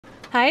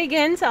Hi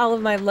again to all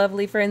of my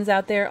lovely friends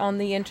out there on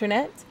the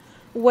internet.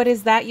 What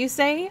is that you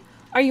say?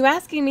 Are you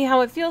asking me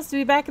how it feels to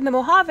be back in the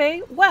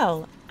Mojave?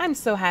 Well, I'm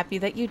so happy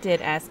that you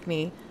did ask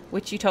me,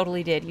 which you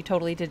totally did. You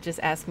totally did just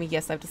ask me.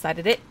 Yes, I've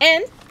decided it.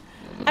 And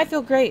I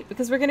feel great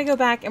because we're going to go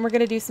back and we're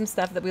going to do some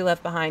stuff that we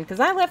left behind because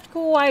I left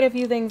quite a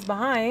few things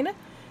behind.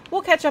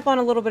 We'll catch up on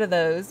a little bit of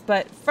those,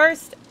 but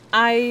first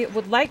I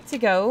would like to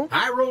go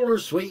High roller,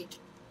 sweet.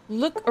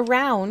 Look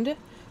around.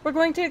 We're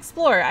going to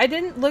explore. I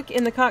didn't look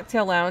in the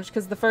cocktail lounge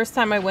because the first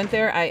time I went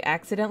there, I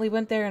accidentally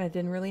went there and I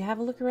didn't really have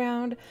a look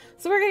around.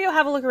 So we're going to go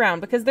have a look around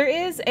because there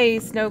is a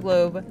snow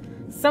globe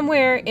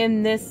somewhere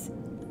in this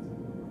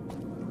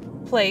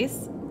place.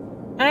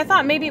 And I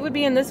thought maybe it would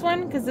be in this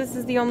one because this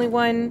is the only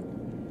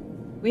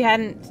one we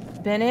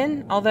hadn't been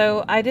in.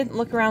 Although I didn't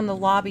look around the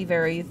lobby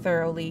very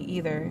thoroughly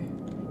either.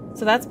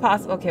 So that's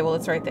possible. Okay, well,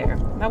 it's right there.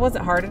 That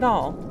wasn't hard at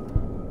all.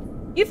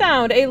 You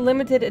found a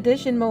limited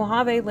edition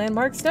Mojave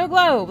landmark snow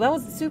globe. That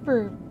was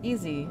super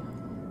easy.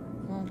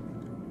 Well,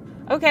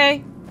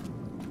 okay.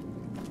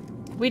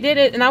 We did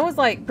it, and I was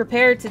like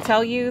prepared to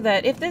tell you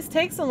that if this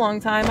takes a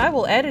long time, I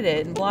will edit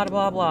it and blah,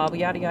 blah, blah,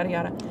 yada, yada,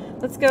 yada.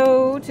 Let's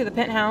go to the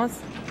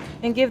penthouse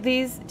and give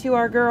these to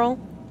our girl.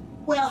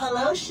 Well,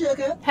 hello,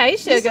 Sugar. Hey,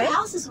 Sugar. Mr.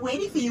 House is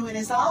waiting for you in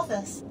his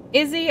office.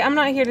 Izzy, I'm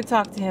not here to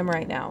talk to him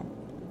right now.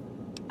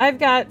 I've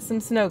got some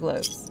snow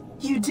globes.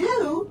 You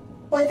do?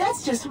 Why,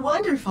 that's just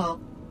wonderful.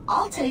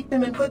 I'll take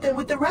them and put them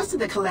with the rest of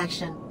the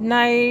collection.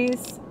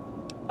 Nice.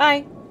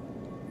 Bye.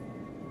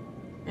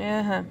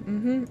 Uh-huh.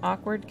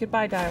 Awkward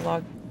goodbye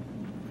dialogue.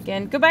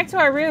 Again, go back to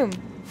our room.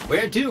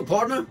 Where to,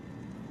 partner?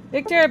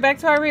 Victor, back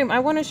to our room. I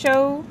want to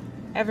show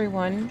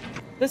everyone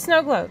the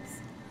snow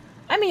globes.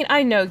 I mean,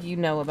 I know you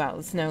know about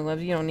the snow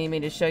globes. You don't need me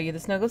to show you the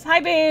snow globes.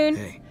 Hi, Boone.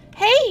 Hey.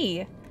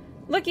 Hey!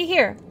 Looky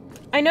here.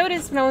 I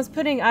noticed when I was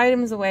putting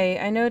items away,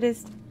 I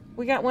noticed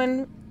we got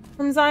one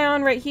from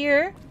Zion right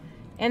here.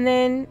 And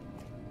then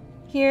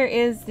here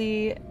is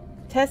the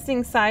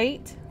testing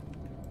site.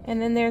 And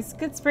then there's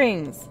Good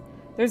Springs.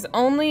 There's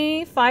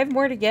only 5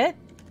 more to get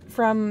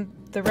from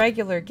the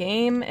regular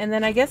game. And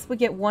then I guess we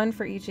get 1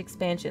 for each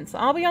expansion. So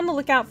I'll be on the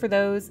lookout for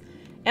those.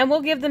 And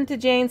we'll give them to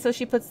Jane so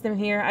she puts them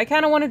here. I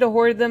kind of wanted to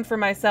hoard them for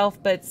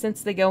myself, but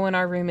since they go in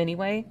our room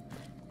anyway,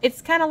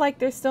 it's kind of like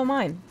they're still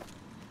mine.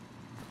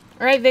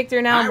 Alright,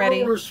 Victor, now I'm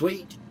ready. Roller,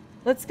 sweet.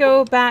 Let's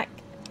go back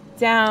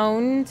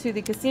down to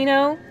the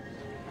casino.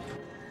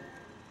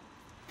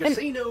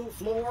 Casino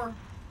floor.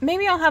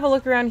 Maybe I'll have a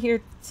look around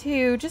here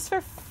too, just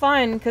for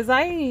fun, because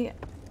I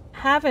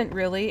haven't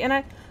really. And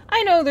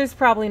I know there's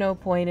probably no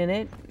point in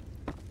it.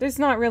 There's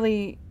not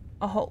really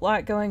a whole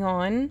lot going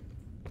on.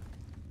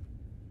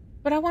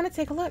 But I want to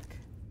take a look.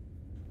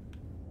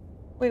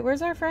 Wait,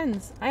 where's our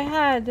friends? I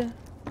had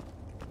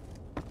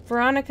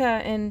Veronica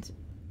and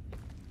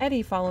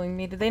Eddie following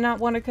me. Did they not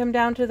want to come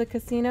down to the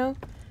casino?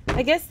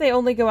 I guess they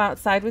only go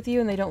outside with you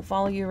and they don't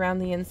follow you around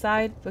the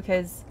inside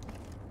because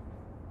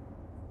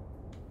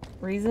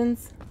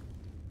reasons.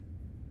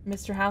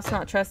 Mr. House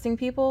not trusting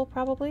people,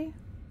 probably.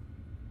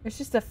 There's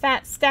just a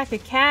fat stack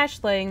of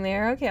cash laying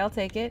there. Okay, I'll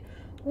take it.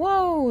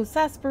 Whoa,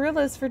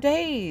 sarsaparillas for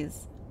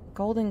days.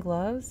 Golden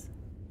gloves.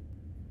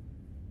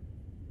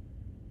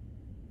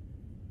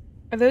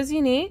 Are those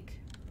unique?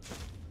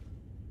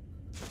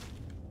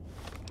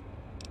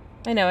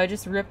 I know, I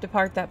just ripped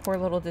apart that poor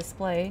little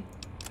display.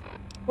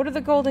 What do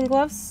the golden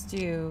gloves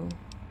do?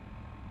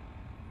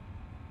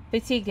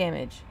 Fatigue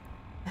damage.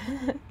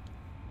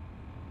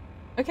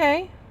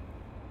 Okay.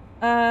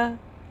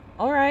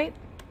 Alright.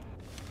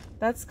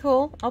 That's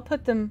cool. I'll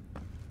put them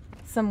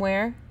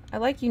somewhere. I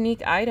like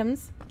unique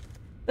items.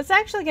 That's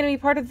actually going to be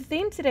part of the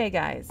theme today,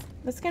 guys.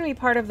 That's going to be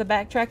part of the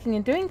backtracking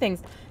and doing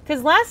things.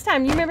 Because last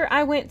time, you remember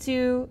I went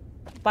to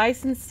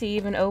Bison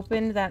Steve and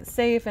opened that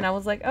safe and I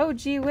was like, oh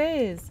gee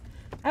whiz,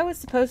 I was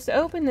supposed to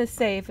open this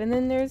safe and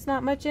then there's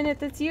not much in it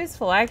that's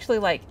useful. I actually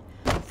like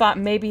thought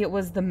maybe it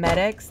was the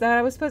Med-X that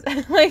I was supposed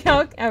to like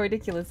how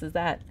ridiculous is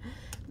that?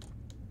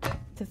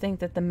 To think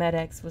that the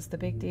Med-X was the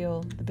big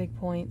deal, the big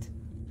point.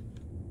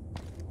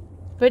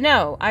 But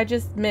no, I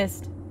just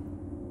missed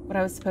what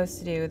I was supposed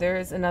to do.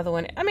 There's another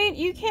one. I mean,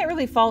 you can't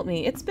really fault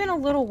me. It's been a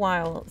little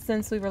while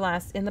since we were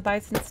last in the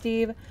Bison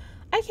Steve.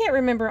 I can't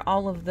remember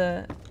all of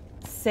the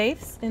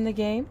safes in the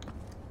game.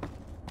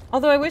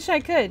 Although I wish I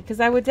could,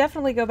 because I would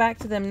definitely go back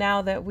to them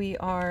now that we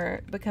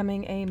are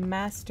becoming a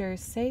master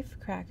safe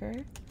cracker.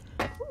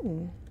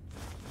 Ooh,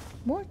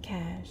 more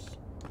cash.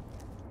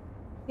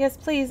 Yes,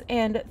 please,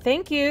 and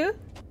thank you.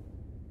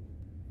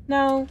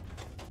 No.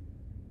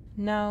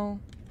 No.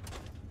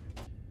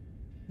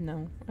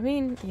 No. I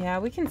mean, yeah,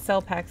 we can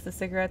sell packs of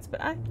cigarettes,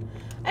 but I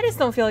just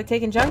don't feel like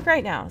taking junk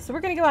right now. So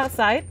we're going to go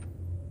outside.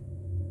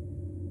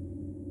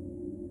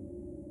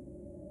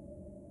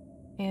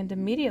 And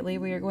immediately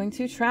we are going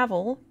to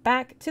travel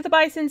back to the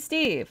Bison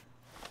Steve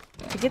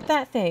to get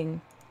that thing.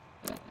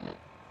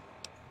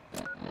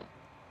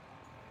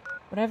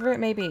 Whatever it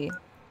may be.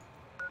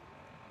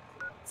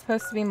 It's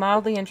supposed to be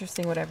mildly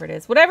interesting, whatever it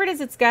is. Whatever it is,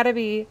 it's got to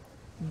be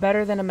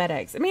better than a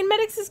Med-X. I mean,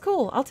 Med-X is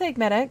cool. I'll take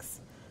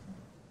Med-X.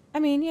 I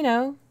mean, you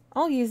know,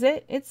 I'll use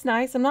it. It's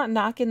nice. I'm not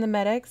knocking the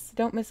medics.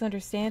 Don't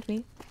misunderstand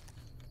me.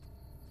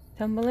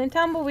 Tumble and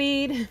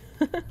tumbleweed.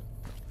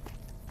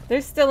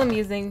 They're still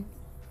amusing.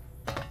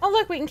 Oh,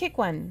 look, we can kick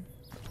one.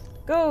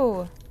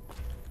 Go.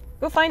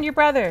 Go find your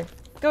brother.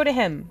 Go to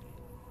him.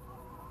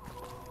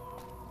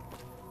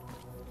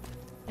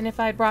 And if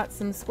I brought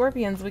some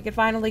scorpions, we could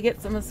finally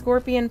get some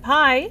scorpion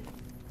pie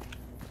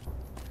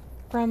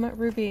from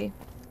Ruby.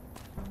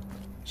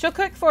 She'll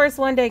cook for us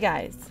one day,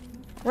 guys.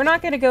 We're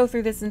not going to go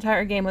through this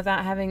entire game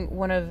without having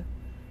one of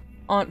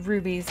Aunt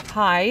Ruby's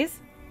pies.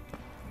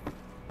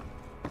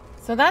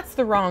 So that's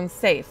the wrong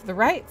safe. The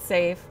right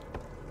safe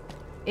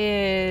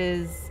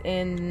is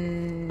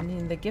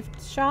in the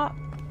gift shop.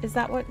 Is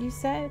that what you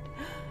said?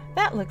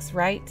 That looks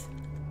right.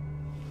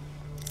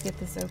 Let's get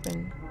this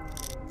open.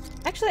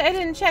 Actually, I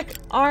didn't check.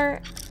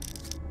 Are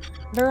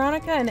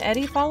Veronica and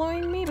Eddie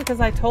following me? Because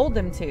I told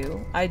them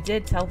to. I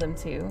did tell them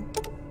to.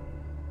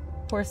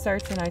 Poor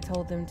Starts and I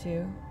told them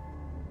to.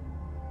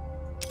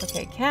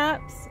 Okay,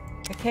 caps.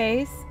 A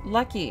case.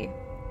 Lucky.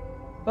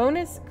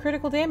 Bonus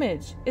critical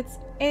damage. It's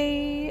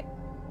a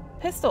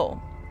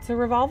pistol. It's a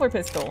revolver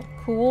pistol.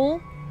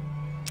 Cool.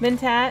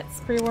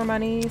 Mentats. Pre-war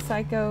money.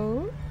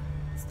 Psycho.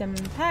 Stem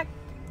pack.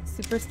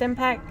 Super stem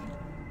pack.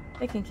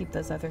 They can keep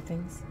those other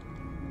things.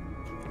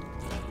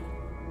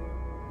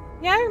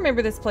 Yeah, I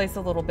remember this place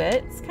a little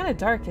bit. It's kind of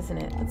dark, isn't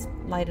it? Let's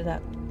light it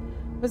up.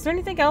 Was there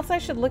anything else I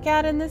should look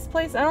at in this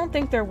place? I don't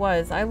think there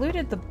was. I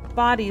looted the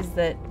bodies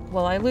that...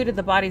 Well, I looted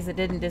the bodies that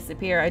didn't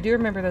disappear. I do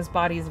remember those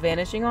bodies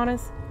vanishing on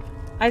us.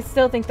 I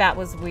still think that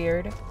was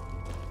weird.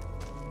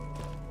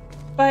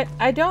 But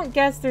I don't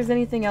guess there's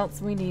anything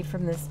else we need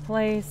from this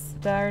place.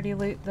 Did I already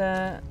loot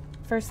the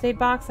first aid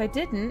box? I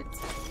didn't.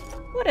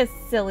 What a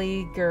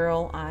silly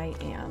girl I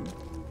am.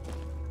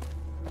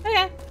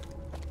 Okay.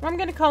 I'm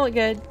gonna call it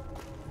good.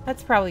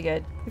 That's probably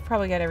good. We've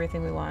probably got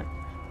everything we want.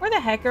 Where the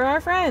heck are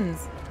our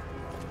friends?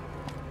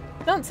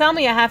 Don't tell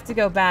me I have to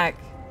go back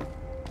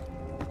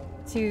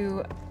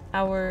to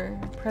our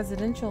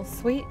presidential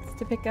suite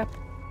to pick up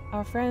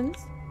our friends.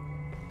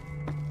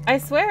 I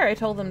swear I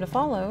told them to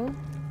follow.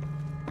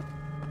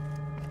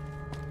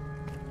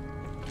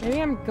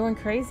 Maybe I'm going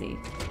crazy.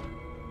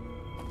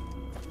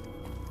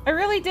 I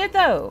really did,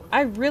 though.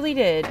 I really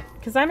did.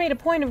 Because I made a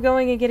point of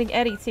going and getting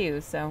Eddie,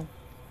 too, so...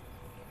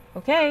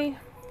 Okay.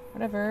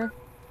 Whatever.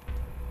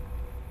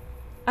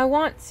 I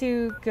want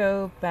to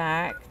go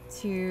back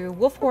to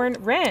Wolfhorn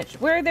Ranch,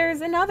 where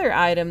there's another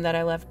item that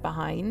I left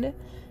behind.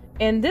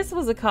 And this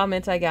was a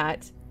comment I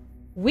got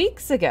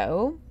weeks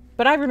ago,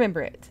 but I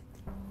remember it.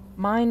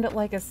 Mind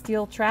like a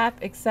steel trap,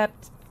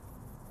 except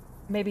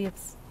maybe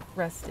it's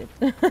rusted.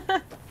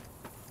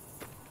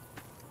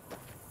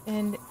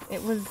 And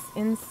it was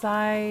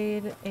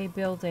inside a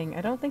building.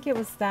 I don't think it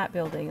was that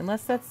building,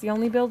 unless that's the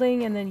only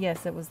building, and then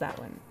yes, it was that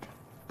one.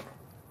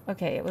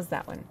 Okay, it was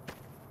that one.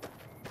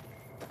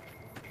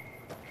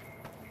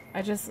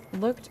 I just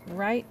looked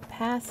right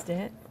past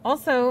it.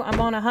 Also,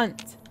 I'm on a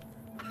hunt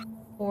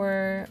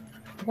for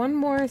one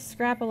more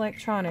scrap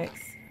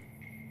electronics.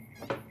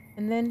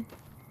 And then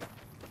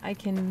I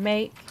can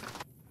make...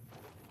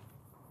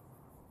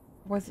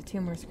 Was it 2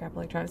 more scrap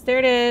electronics? There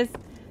it is!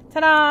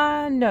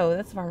 Ta-da! No,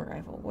 that's a varmint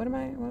rifle. What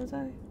was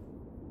I?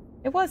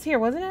 It was here,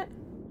 wasn't it?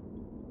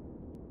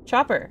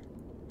 Chopper.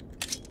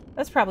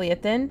 That's probably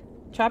it then.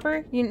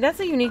 Chopper? That's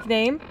a unique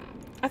name.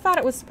 I thought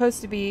it was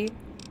supposed to be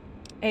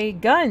a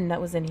gun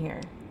that was in here.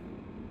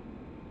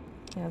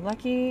 Yeah,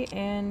 Lucky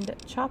and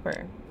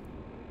Chopper.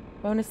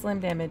 Bonus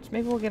limb damage.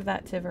 Maybe we'll give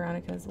that to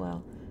Veronica as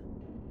well.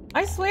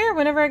 I swear,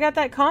 whenever I got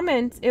that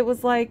comment, it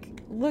was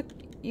like, look,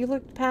 you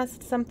looked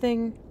past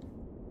something.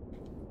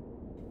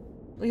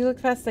 You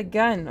looked past a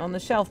gun on the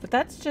shelf, but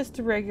that's just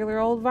a regular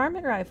old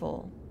varmint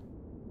rifle.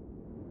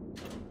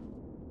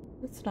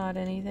 It's not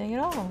anything at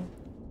all.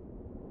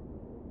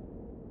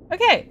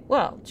 Okay,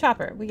 well,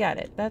 Chopper, we got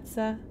it. That's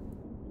it.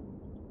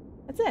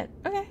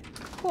 Okay,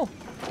 cool.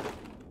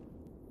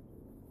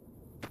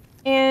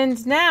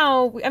 And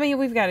now, I mean,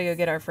 we've got to go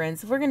get our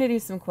friends. If we're going to do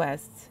some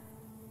quests,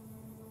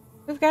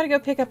 we've got to go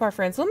pick up our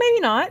friends. Well, maybe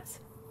not.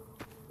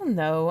 Well,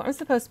 no, I'm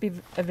supposed to be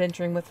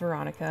adventuring with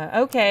Veronica.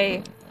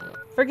 Okay,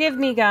 forgive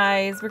me,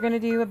 guys. We're going to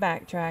do a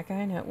backtrack.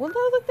 I know. Well,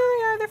 no, look, there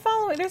they are. They're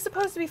following. They're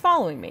supposed to be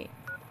following me.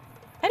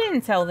 I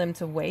didn't tell them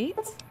to wait.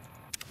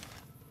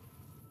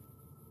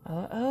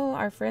 Uh-oh,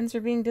 our friends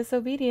are being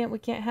disobedient. We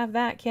can't have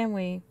that, can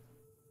we?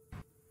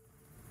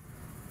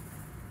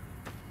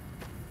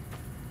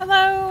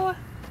 Hello,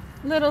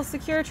 little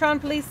Securitron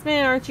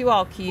policeman. Aren't you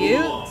all cute?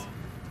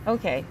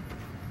 Okay.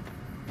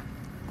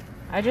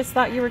 I just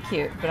thought you were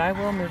cute, but I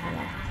will move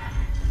along.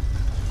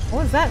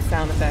 What was that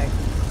sound effect?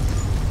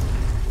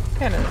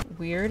 Kind of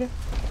weird.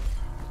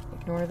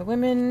 Ignore the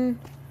women.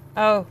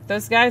 Oh,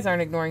 those guys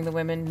aren't ignoring the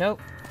women. Nope.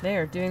 They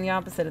are doing the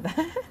opposite of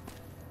that.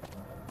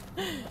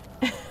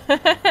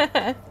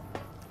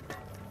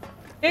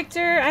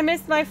 Victor, I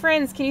missed my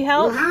friends. Can you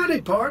help? Well,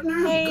 howdy, partner.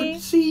 Hey. Good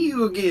to see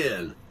you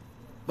again.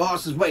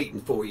 Boss is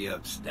waiting for you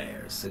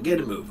upstairs, so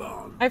get a move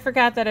on. I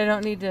forgot that I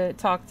don't need to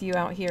talk to you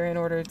out here in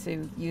order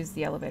to use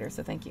the elevator,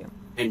 so thank you.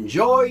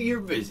 Enjoy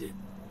your visit.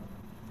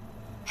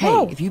 Hey,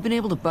 Oh. have you been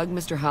able to bug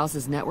Mr.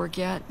 House's network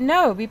yet?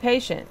 No, be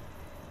patient.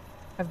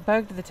 I've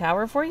bugged the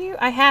tower for you?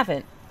 I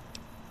haven't.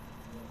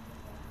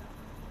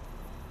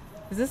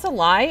 Is this a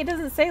lie? It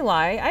doesn't say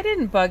lie. I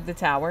didn't bug the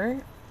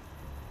tower.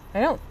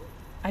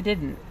 I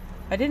didn't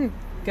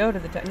go to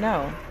the tower.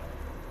 No.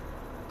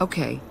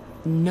 Okay,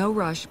 no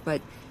rush,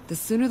 but the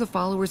sooner the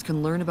followers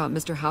can learn about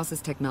Mr. House's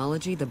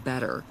technology, the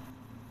better.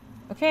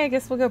 Okay, I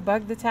guess we'll go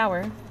bug the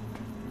tower.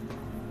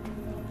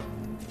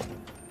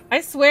 I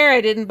swear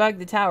I didn't bug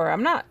the tower.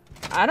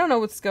 I don't know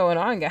what's going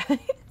on, guys.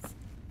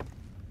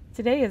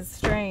 Today is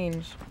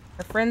strange.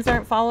 Our friends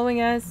aren't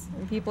following us,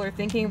 and people are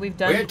thinking we've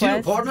done Where to,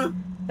 quests partner?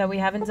 that we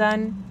haven't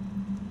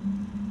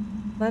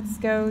done. Let's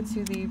go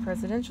to the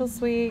presidential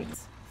suite.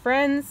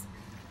 Friends,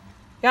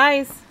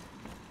 guys,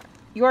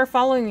 you are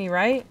following me,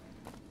 right?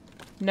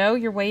 No,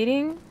 you're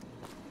waiting?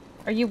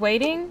 Are you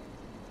waiting?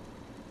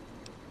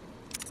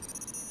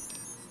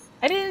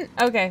 I didn't...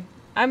 Okay.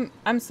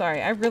 I'm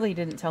sorry. I really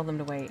didn't tell them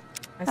to wait.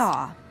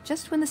 Aw,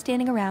 just when the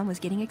standing around was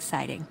getting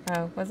exciting.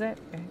 Oh, was it?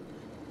 Okay.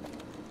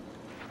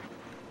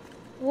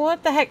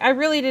 What the heck? I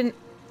really didn't...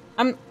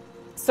 I'm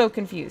so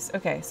confused.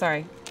 Okay,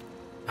 sorry.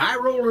 High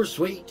roller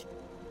suite.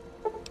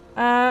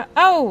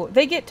 Oh,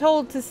 they get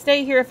told to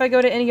stay here if I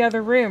go to any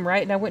other room,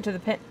 right? And I went to the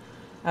pen...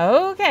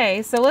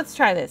 Okay, so let's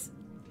try this.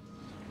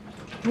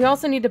 We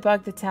also need to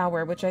bug the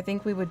tower, which I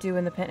think we would do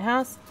in the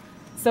penthouse.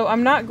 So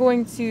I'm not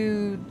going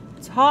to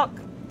talk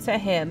to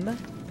him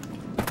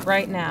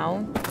right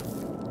now.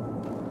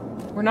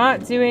 We're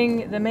not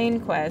doing the main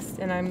quest,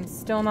 and I'm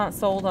still not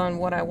sold on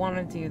what I want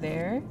to do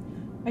there.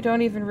 I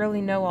don't even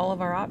really know all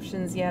of our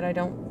options yet, I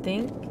don't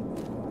think.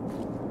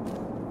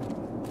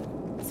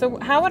 So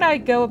how would I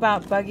go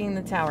about bugging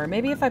the tower?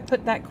 Maybe if I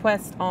put that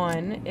quest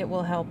on, it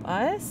will help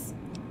us?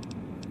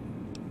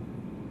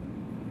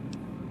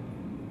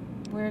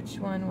 Which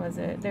one was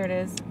it? There it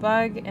is.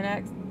 Bug an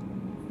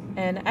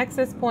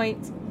access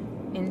point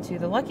into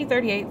the Lucky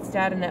 38's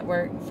data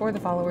network for the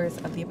followers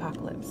of the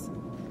apocalypse.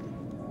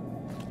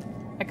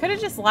 I could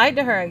have just lied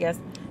to her, I guess.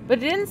 But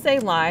it didn't say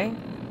lie.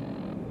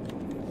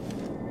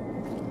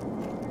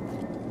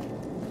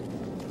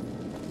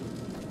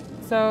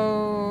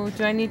 So,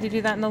 do I need to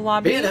do that in the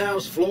lobby?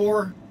 Penthouse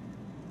floor.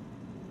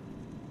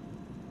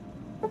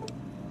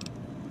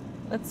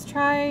 Let's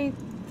try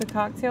the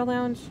cocktail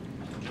lounge.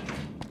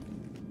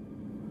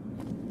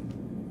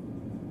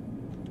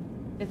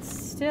 It's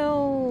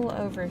still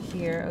over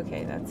here.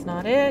 Okay, that's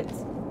not it.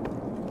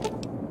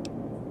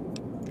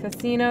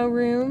 Casino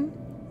room.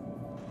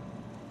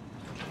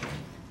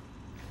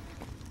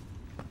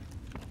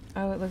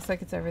 Oh, it looks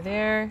like it's over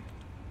there.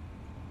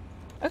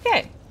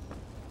 Okay.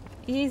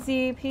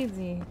 Easy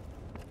peasy.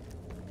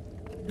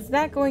 Is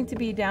that going to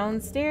be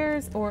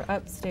downstairs or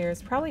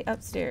upstairs? Probably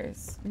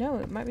upstairs. No,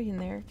 it might be in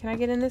there. Can I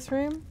get in this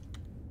room?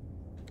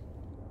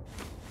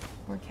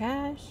 More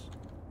cash?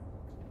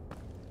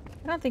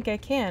 I don't think I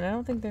can. I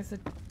don't think there's a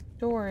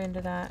door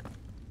into that.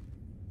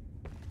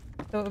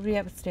 So it would be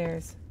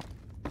upstairs.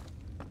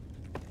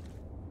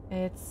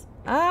 It's...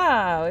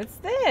 Oh, it's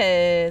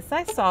this.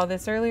 I saw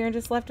this earlier and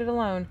just left it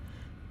alone.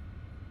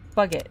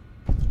 Bug it.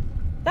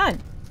 Done.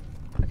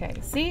 Okay,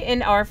 see?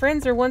 And our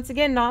friends are once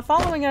again not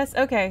following us.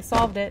 Okay,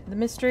 solved it. The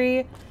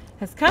mystery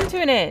has come to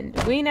an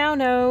end. We now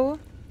know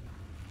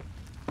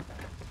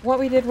what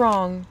we did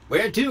wrong.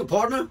 Where to,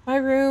 partner? My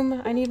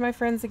room. I need my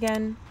friends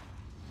again.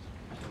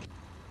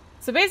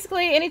 So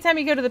basically, anytime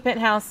you go to the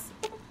penthouse,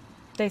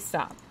 they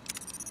stop.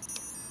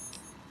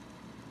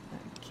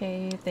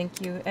 Okay,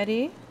 thank you,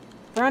 Eddie.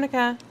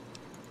 Veronica.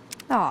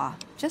 Aw,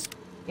 just...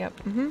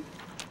 Yep,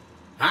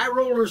 High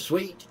roller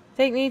suite.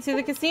 Take me to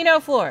the casino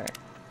floor.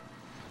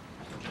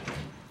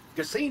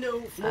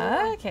 Casino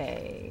floor.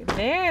 Okay,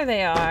 there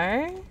they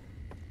are.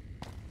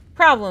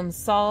 Problem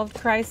solved,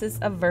 crisis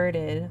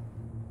averted.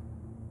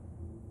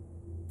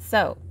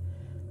 So,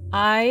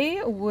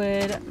 I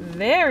would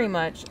very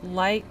much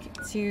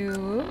like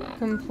to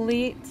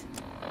complete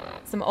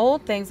some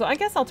old things. Well, I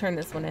guess I'll turn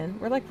this one in.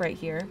 We're like right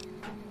here.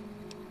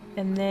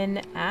 And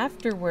then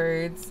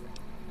afterwards,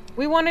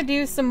 we want to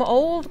do some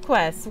old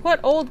quests. What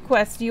old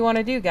quests do you want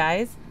to do,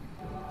 guys?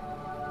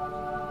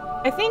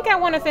 I think I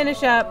want to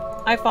finish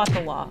up I Fought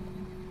the Law.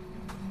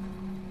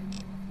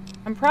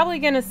 I'm probably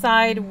going to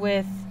side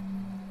with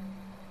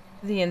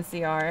the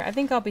NCR. I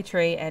think I'll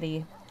betray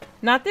Eddie.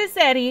 Not this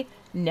Eddie.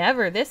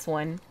 Never this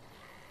one.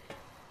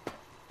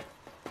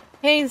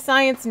 Hey,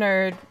 science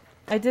nerd.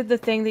 I did the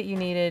thing that you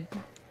needed.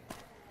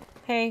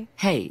 Hey.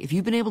 Hey, have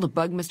you been able to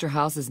bug Mr.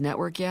 House's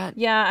network yet?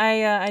 Yeah,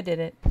 I did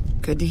it.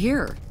 Good to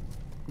hear.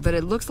 But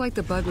it looks like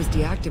the bug was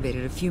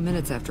deactivated a few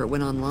minutes after it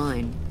went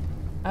online.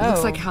 It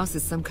looks like House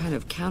has some kind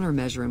of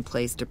countermeasure in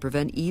place to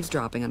prevent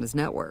eavesdropping on his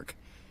network.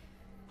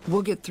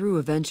 We'll get through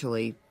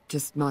eventually,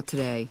 just not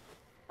today.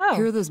 Oh.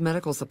 Here are those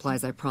medical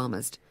supplies I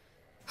promised.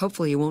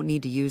 Hopefully you won't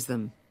need to use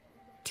them.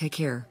 Take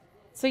care.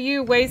 So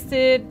you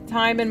wasted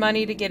time and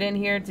money to get in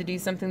here to do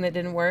something that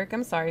didn't work.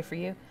 I'm sorry for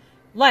you.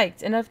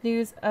 Liked. Enough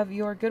news of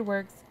your good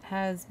works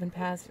has been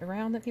passed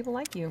around that people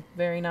like you.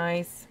 Very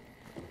nice.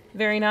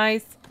 Very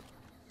nice.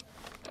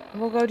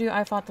 We'll go do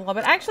I Fought the Law.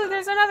 But actually,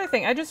 there's another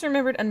thing. I just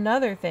remembered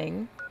another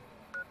thing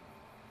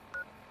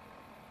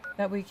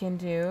that we can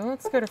do.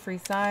 Let's go to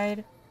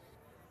Freeside.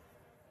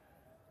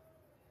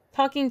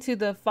 Talking to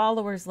the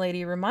followers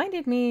lady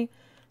reminded me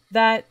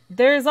that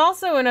there's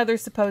also another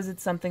supposed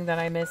something that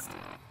I missed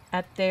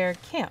at their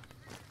camp.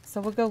 So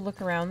we'll go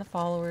look around the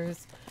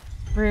followers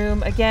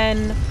room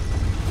again.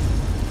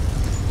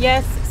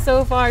 Yes,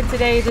 so far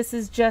today this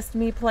is just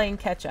me playing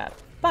catch up.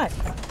 But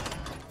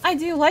I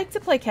do like to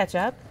play catch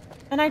up,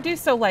 and I do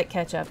so like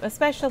catch up,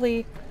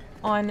 especially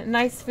on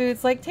nice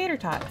foods like tater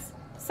tots.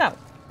 So.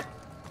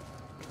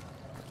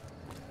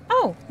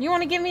 Oh, you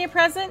want to give me a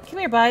present? Come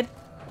here, bud.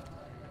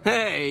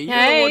 Hey, you're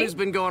the one who's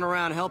been going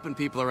around helping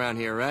people around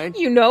here, right?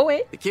 You know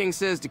it. The king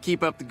says to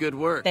keep up the good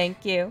work.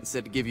 Thank you. He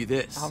said to give you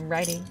this.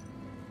 Alrighty.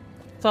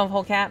 12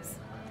 whole caps.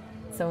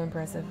 So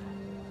impressive.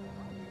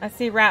 I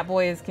see Rat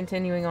Boy is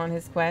continuing on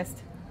his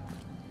quest.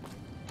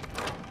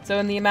 So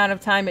in the amount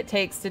of time it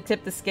takes to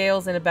tip the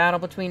scales in a battle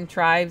between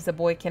tribes, a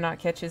boy cannot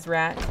catch his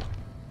rat.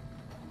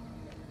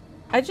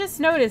 I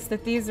just noticed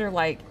that these are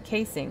like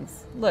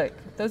casings. Look,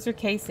 those are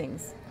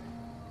casings.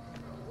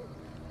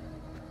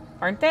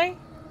 Aren't they?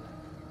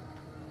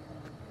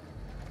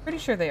 Pretty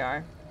sure they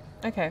are.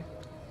 Okay.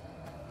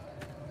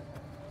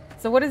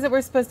 So what is it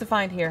we're supposed to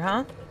find here,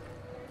 huh?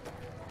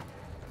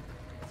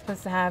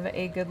 Supposed to have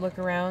a good look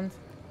around.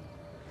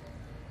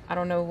 I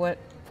don't know what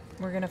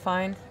we're gonna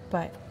find,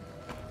 but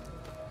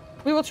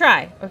we will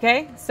try,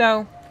 okay?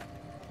 So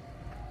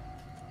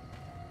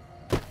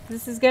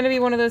this is gonna be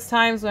one of those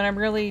times when I'm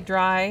really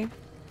dry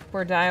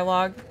for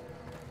dialogue.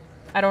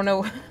 I don't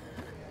know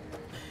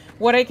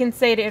what I can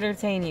say to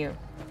entertain you.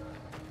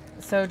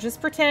 So just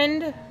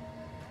pretend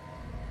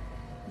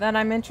that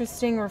I'm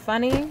interesting or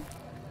funny.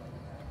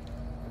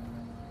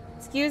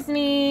 Excuse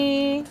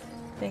me.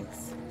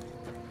 Thanks.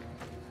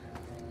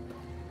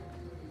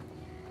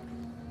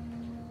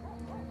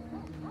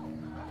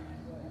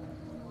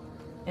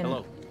 And,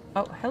 hello.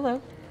 Oh,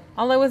 hello.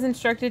 All I was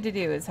instructed to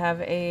do is have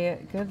a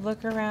good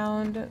look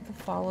around the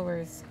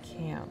followers'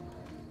 camp.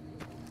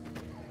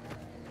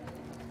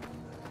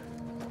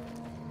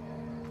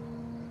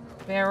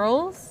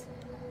 Barrels.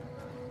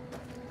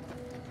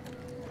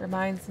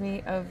 Reminds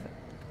me of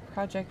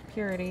Project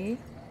Purity.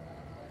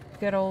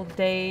 Good old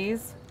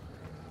days.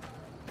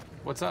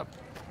 What's up?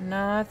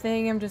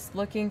 Nothing. I'm just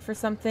looking for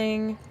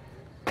something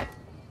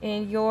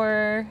in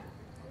your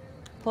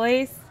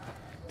place.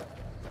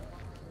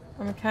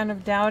 I'm kind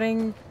of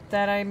doubting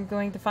that I'm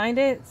going to find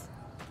it.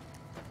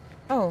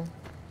 Oh.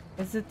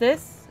 Is it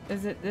this?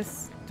 Is it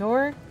this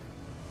door?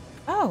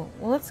 Oh,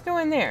 well, let's go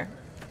in there.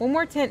 One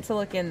more tent to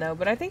look in, though.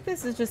 But I think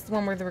this is just the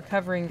one where the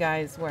recovering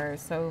guys were,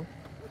 so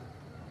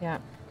yeah.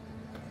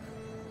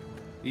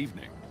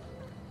 Evening.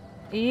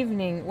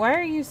 Evening. Why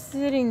are you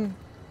sitting?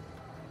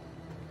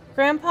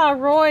 Grandpa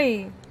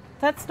Roy,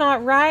 that's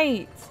not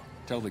right.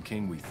 Tell the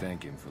king we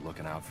thank him for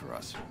looking out for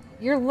us.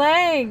 Your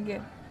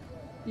leg.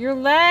 Your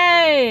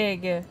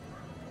leg.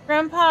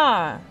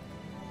 Grandpa.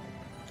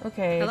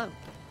 Okay. Hello.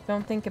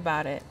 Don't think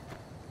about it.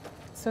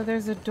 So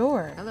there's a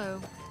door.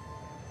 Hello.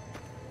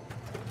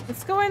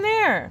 Let's go in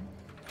there.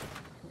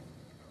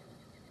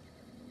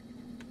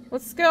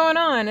 What's going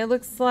on? It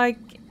looks like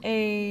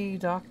a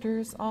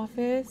doctor's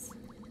office.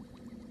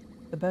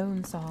 The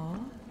bone saw.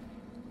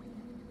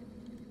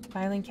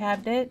 Filing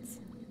cabinets.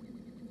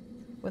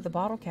 With a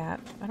bottle cap.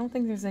 I don't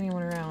think there's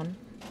anyone around.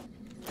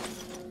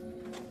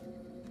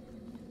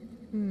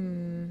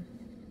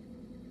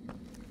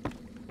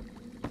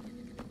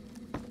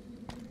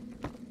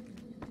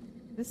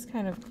 This is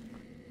kind of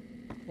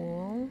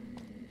cool.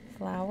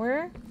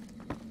 Flower.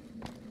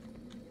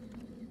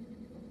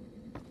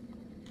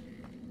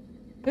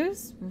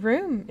 Whose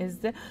room is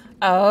this?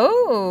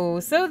 Oh,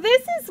 so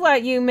this is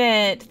what you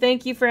meant.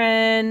 Thank you,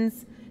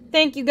 friends.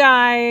 Thank you,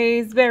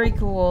 guys. Very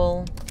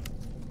cool.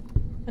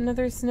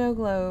 Another snow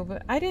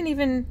globe. I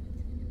can't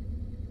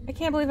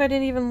believe I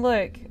didn't even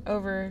look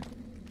over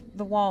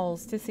the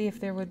walls to see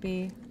if there would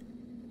be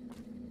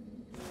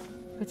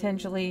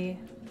potentially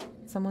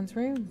someone's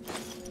room.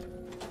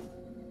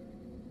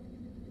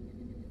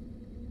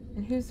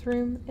 And whose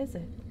room is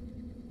it?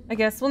 I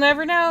guess we'll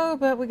never know,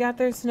 but we got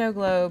their snow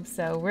globe,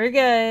 so we're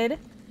good.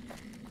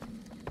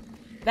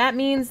 That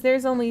means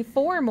there's only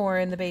 4 more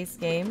in the base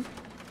game,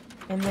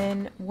 and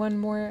then 1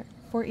 more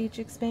for each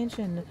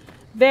expansion.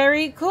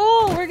 Very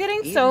cool! We're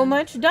getting so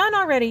much done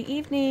already.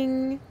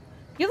 Evening.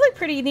 You look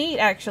pretty neat,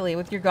 actually,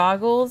 with your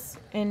goggles.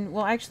 And,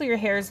 well, actually, your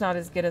hair's not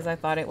as good as I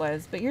thought it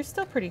was, but you're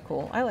still pretty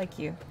cool. I like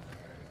you.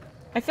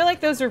 I feel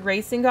like those are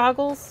racing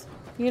goggles,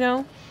 you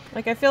know?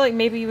 Like, I feel like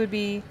maybe you would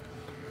be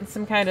in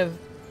some kind of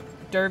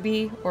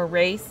derby or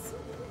race.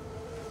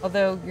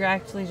 Although, you're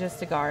actually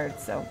just a guard,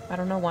 so I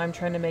don't know why I'm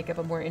trying to make up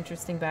a more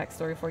interesting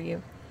backstory for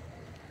you.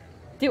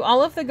 Do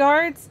all of the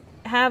guards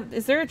have...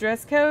 Is there a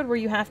dress code where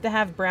you have to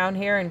have brown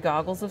hair and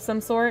goggles of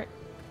some sort?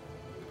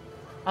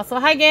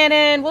 Also, hi,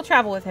 Ganon! We'll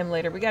travel with him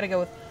later. We gotta go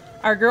with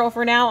our girl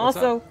for now. What's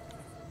also, up?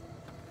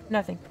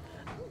 nothing.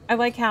 I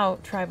like how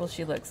tribal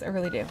she looks. I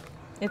really do.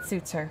 It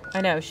suits her.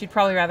 I know, she'd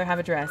probably rather have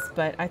a dress,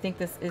 but I think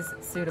this is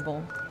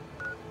suitable.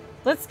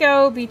 Let's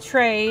go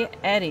betray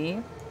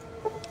Eddie.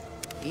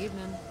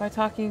 Evening. By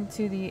talking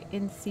to the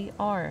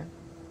NCR.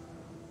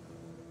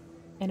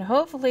 And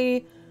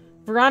hopefully,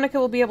 Veronica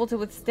will be able to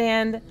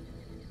withstand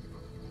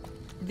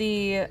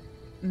the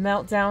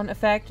meltdown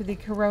effect, the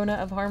corona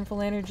of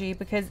harmful energy,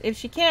 because if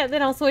she can't,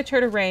 then I'll switch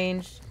her to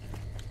ranged.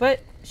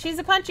 But she's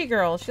a punchy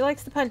girl. She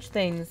likes to punch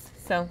things,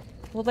 so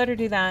we'll let her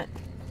do that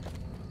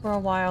for a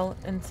while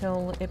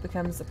until it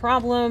becomes a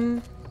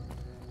problem.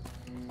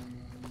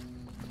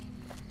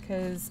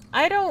 Because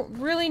I don't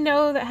really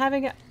know that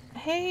having a...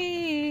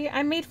 Hey,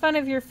 I made fun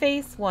of your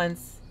face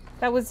once.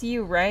 That was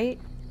you, right?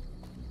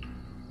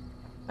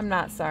 I'm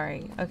not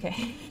sorry.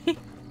 Okay.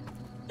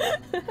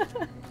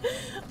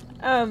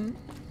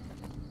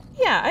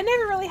 Yeah, I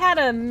never really had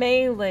a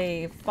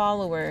melee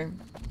follower.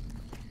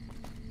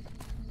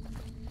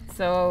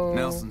 So...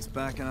 Nelson's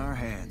back in our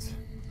hands.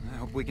 I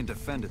hope we can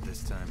defend it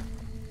this time.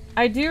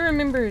 I do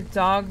remember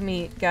dog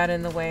meat got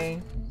in the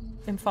way.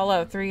 In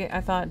Fallout 3,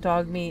 I thought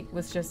dog meat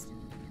was just...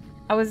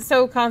 I was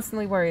so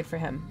constantly worried for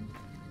him.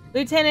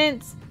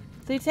 Lieutenant!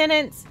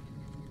 Lieutenant!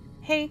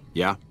 Hey.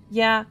 Yeah?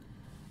 Yeah.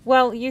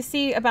 Well, you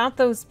see, about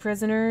those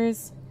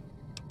prisoners...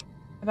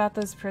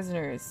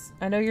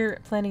 I know you're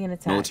planning an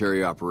attack.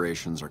 Military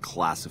operations are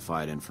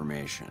classified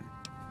information.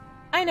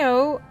 I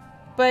know,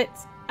 but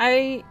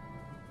I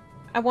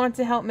want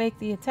to help make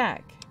the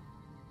attack.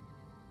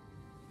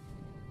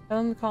 Tell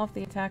them to call off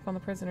the attack on the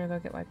prisoner, they'll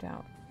get wiped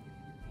out.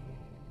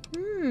 I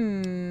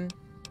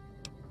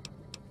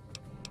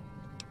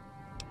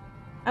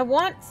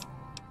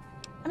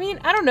mean,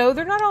 I don't know,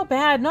 they're not all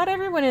bad. Not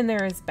everyone in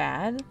there is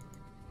bad.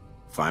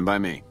 Fine by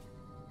me.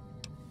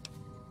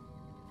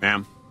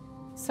 Ma'am?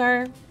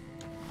 Sir.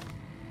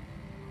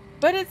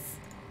 But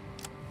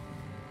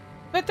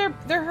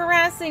they're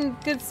harassing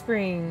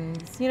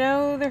Goodsprings, you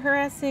know? They're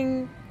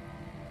harassing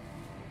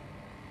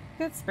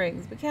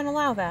Goodsprings. We can't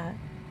allow that.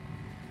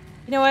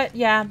 You know what?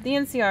 Yeah, the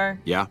NCR.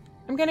 Yeah?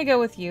 I'm gonna go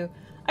with you.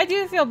 I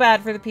do feel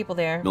bad for the people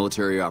there.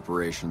 Military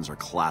operations are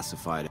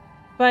classified.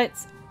 But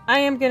I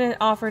am gonna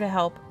offer to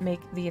help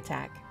make the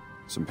attack.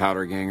 Some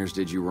powder gangers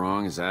did you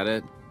wrong, is that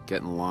it?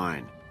 Get in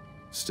line.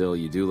 Still,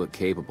 you do look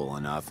capable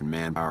enough, and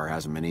manpower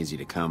hasn't been easy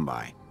to come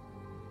by.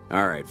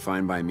 Alright,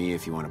 fine by me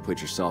if you want to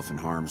put yourself in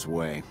harm's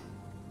way.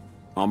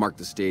 I'll mark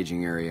the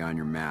staging area on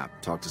your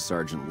map. Talk to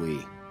Sergeant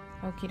Lee.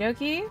 Okie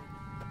dokie.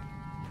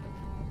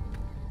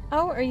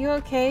 Oh, are you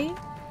okay?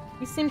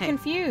 You seem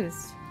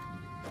confused.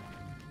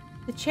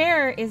 The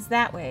chair is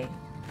that way.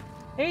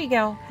 There you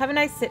go. Have a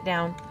nice sit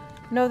down.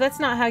 No, that's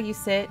not how you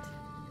sit.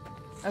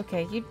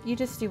 Okay, you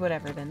just do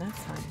whatever then. That's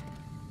fine.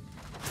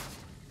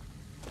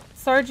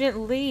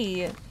 Sergeant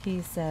Lee,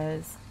 he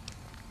says.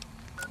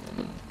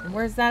 And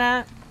where's that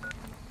at?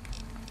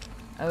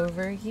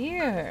 Over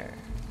here.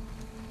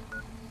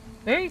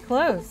 Very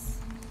close.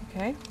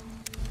 Okay.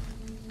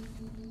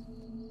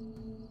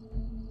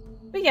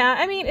 But yeah,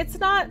 I mean, it's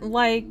not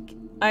like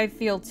I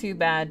feel too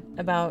bad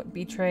about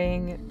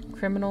betraying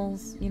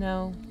criminals, you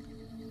know?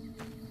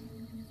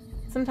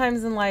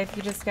 Sometimes in life,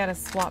 you just gotta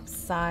swap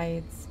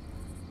sides.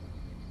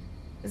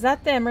 Is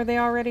that them? Are they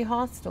already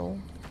hostile?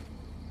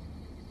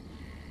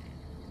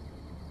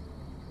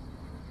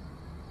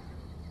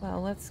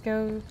 Well, let's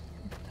go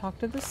talk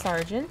to the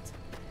sergeant.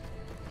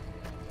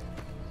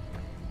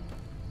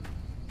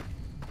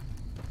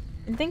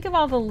 And think of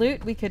all the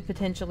loot we could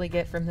potentially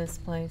get from this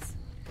place.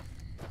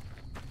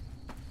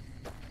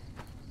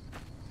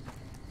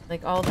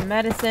 Like all the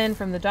medicine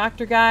from the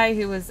doctor guy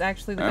who was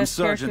actually the best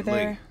character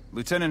there. Lee.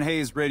 Lieutenant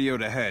Hayes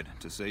radioed ahead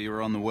to say you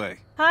were on the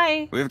way.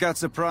 Hi. We've got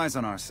supplies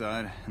on our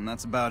side, and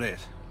that's about it.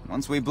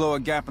 Once we blow a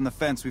gap in the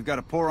fence, we've got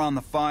to pour on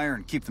the fire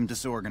and keep them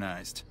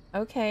disorganized.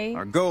 Okay.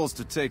 Our goal is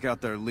to take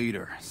out their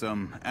leader,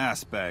 some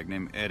assbag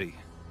named Eddie.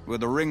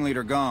 With the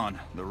ringleader gone,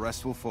 the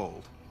rest will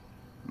fold.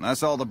 And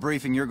that's all the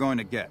briefing you're going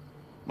to get.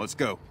 Let's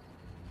go.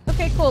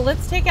 Okay, cool.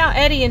 Let's take out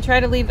Eddie and try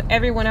to leave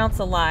everyone else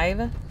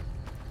alive.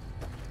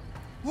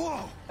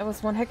 Whoa! That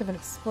was one heck of an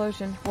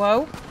explosion.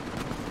 Whoa.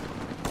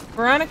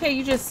 Veronica,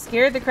 you just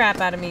scared the crap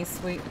out of me,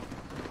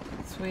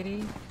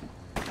 sweetie.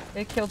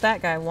 They killed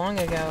that guy long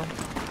ago.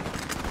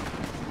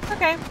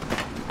 Okay.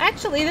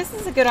 Actually, this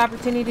is a good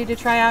opportunity to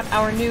try out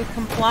our new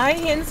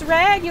compliance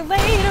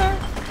regulator.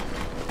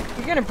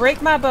 You're gonna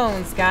break my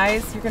bones,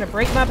 guys. You're gonna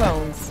break my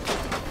bones.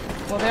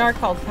 Well, they are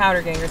called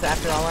powder gangers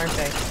after all, aren't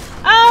they?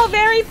 Oh,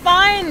 very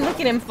fun! Look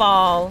at him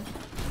fall.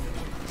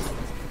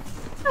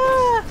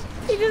 Ah,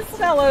 he just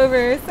fell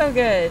over. So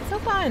good. So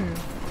fun.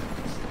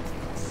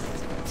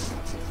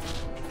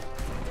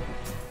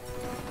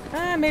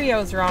 Maybe I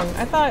was wrong.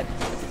 I thought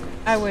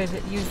I would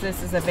use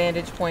this as a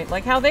vantage point.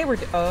 Like how they were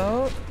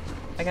oh,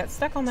 I got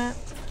stuck on that.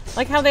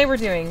 Like how they were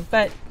doing,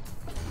 but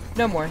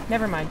no more.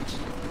 Never mind.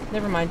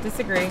 Never mind.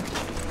 Disagree.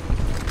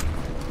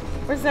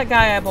 Where's that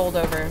guy I bowled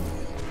over?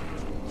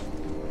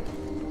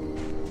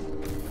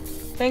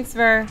 Thanks,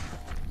 Ver.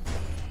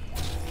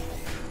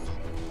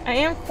 I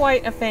am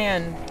quite a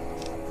fan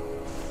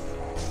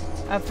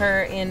of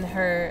her in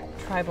her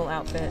tribal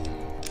outfit.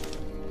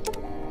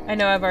 I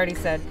know I've already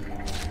said.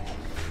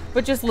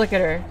 But just look at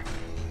her.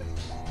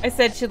 I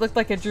said she looked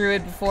like a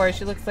druid before.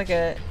 She looks like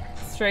a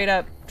straight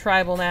up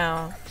tribal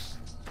now.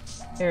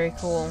 Very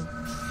cool.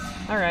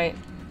 Alright.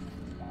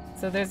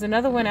 So there's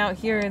another one out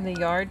here in the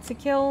yard to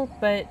kill,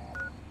 but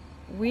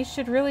we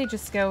should really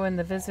just go in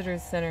the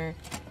visitor's center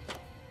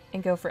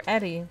and go for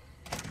Eddie.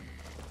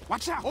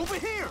 Watch out, over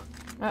here!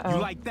 Uh-oh.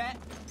 You like that?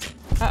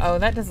 Uh-oh,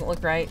 that doesn't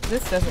look right.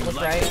 This doesn't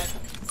look right.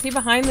 Is he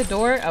behind the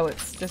door? Oh,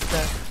 it's just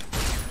a...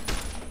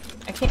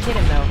 I can't hit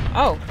him, though.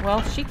 Oh,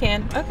 well, she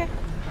can. Okay.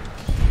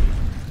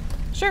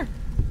 Sure.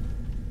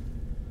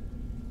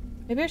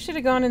 Maybe I should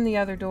have gone in the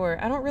other door.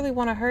 I don't really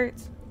want to hurt...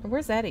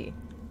 Where's Eddie?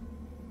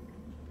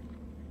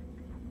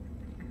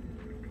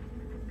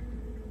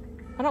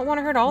 I don't want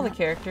to hurt all the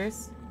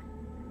characters.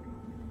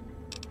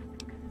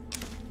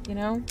 You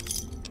know?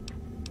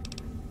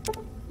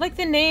 Like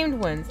the named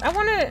ones. I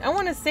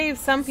wanna save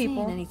some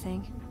people. Seeing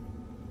anything.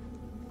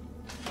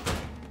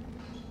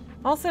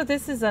 Also,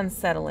 this is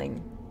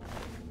unsettling.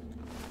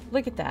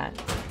 Look at that.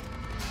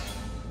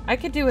 I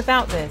could do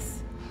without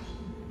this.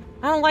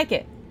 I don't like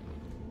it.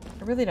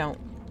 I really don't.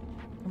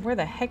 Where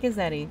the heck is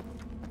Eddie?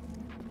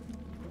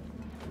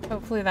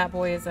 Hopefully that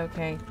boy is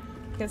okay.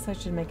 Guess I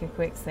should make a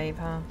quick save,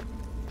 huh?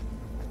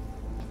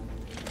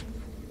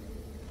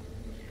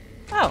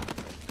 Oh.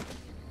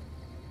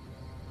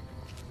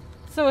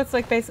 So it's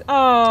like basically...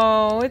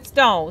 Oh, it's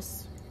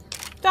Dose.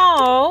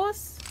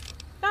 Dose.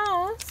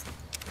 Dose.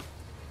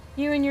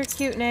 You and your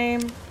cute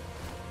name.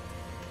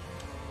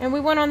 And we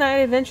went on that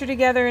adventure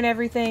together and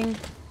everything.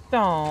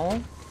 Aw.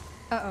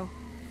 Uh-oh.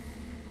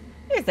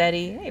 Here's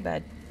Eddie. Hey,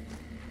 bud.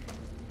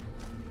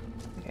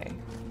 Okay.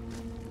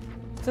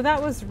 So that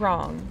was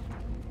wrong.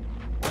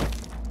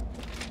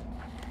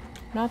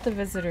 Not the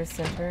visitor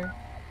center.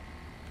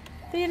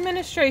 The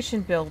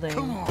administration building.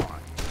 Come on.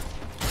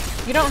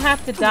 You don't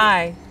have to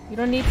die. You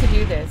don't need to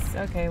do this.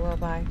 Okay, well,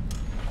 bye.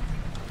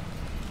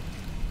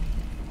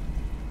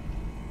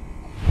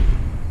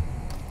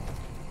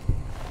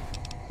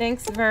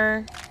 Thanks,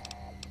 Ver.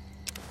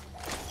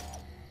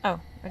 Oh,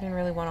 I didn't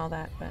really want all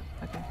that, but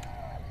okay.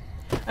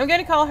 I'm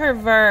gonna call her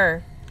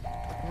Ver.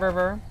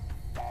 Ver.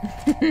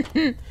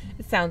 It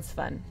sounds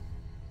fun.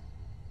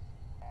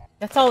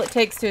 That's all it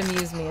takes to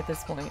amuse me at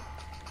this point.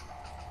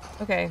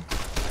 Okay.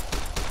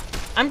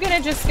 I'm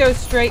gonna just go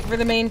straight for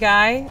the main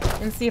guy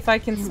and see if I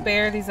can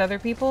spare these other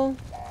people.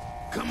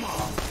 Come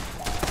on.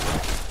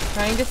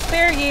 Trying to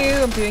spare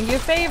you. I'm doing you a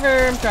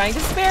favor. I'm trying to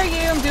spare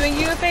you. I'm doing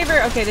you a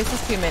favor. Okay, this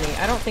is too many.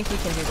 I don't think we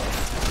can do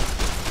this.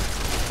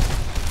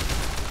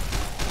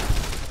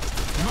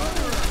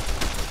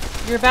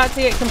 You're about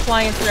to get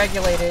compliance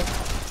regulated.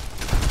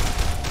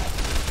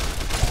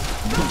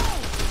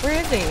 Where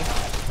is he?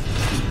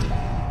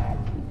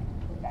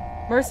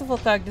 Merciful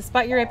thug.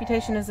 Despite your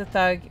reputation as a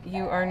thug,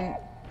 you are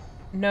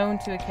known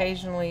to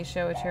occasionally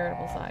show a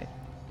charitable side.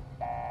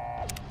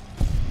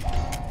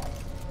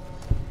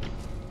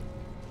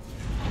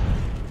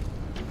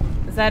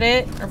 Is that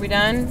it? Are we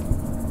done?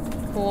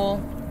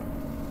 Cool.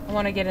 I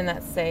want to get in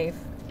that safe.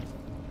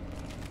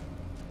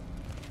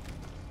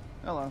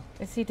 Hello.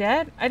 Is he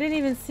dead? I didn't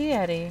even see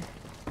Eddie.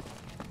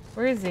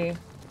 Where is he?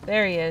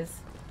 There he is.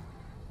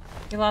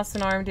 You lost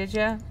an arm, did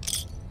ya?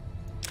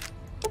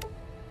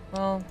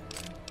 Well,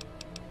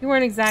 you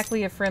weren't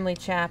exactly a friendly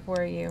chap,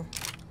 were you?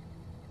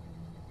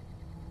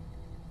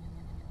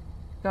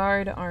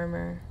 Guard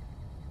armor.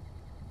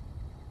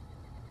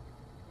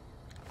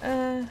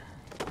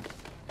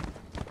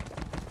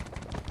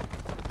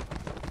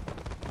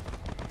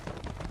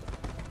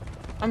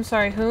 I'm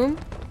sorry, whom?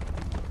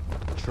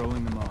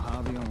 Patrolling the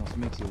Mojave almost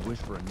makes you wish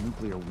for a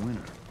nuclear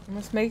winter.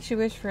 Almost makes you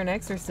wish for an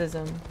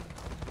exorcism.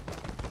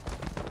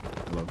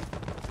 Hello?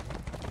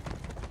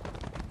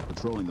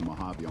 Patrolling the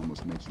Mojave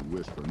almost makes you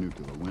wish for a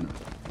nuclear winter.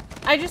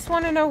 I just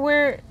want to know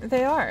where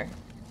they are.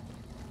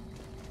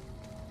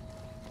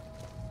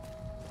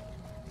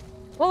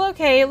 Well,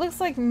 okay, it looks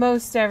like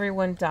most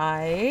everyone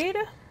died.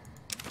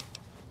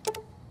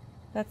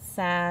 That's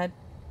sad.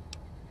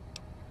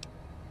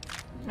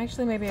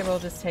 Actually, maybe I will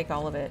just take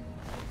all of it.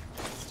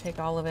 Just take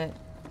all of it.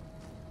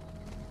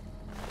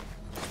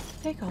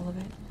 Take all of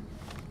it.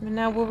 And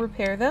now we'll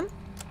repair them.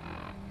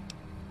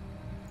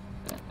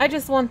 I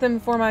just want them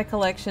for my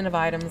collection of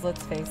items,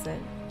 let's face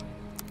it.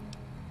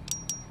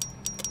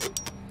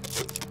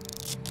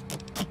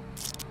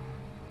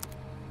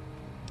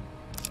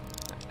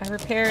 I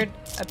repaired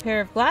a pair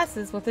of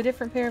glasses with a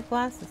different pair of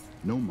glasses.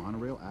 No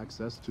monorail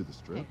access to the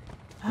strip?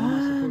 How am I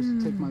supposed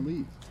to take my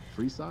leave?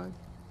 Free side?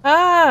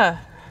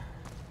 Ah!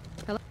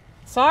 Hello?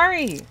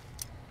 Sorry!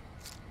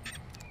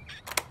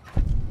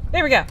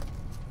 There we go.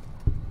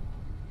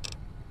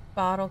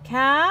 Bottle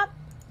cap.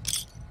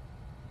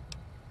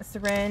 A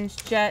syringe,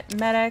 jet,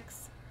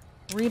 medics,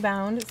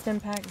 rebound, stim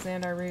pack,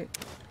 Xandar root.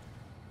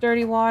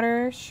 Dirty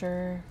water,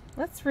 sure.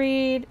 Let's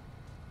read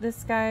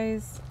this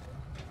guy's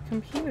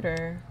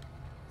computer.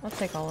 I'll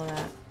take all of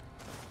that.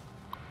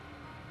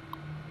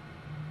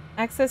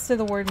 Access to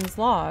the warden's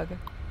log.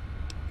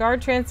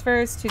 Guard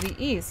transfers to the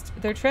east.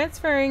 They're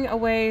transferring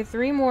away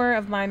 3 more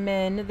of my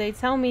men. They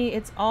tell me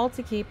it's all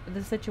to keep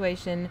the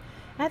situation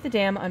at the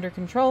dam under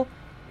control.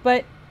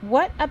 But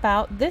what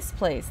about this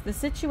place? The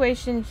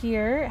situation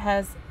here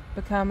has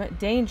become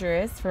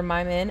dangerous for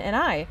my men and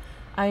I.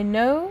 I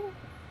know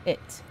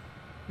it.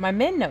 My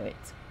men know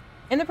it.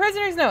 And the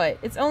prisoners know it.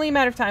 It's only a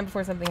matter of time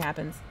before something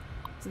happens.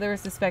 So they were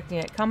suspecting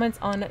it. Comments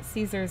on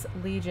Caesar's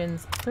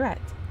Legion's threat.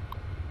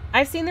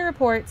 I've seen the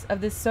reports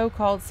of this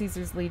so-called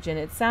Caesar's Legion.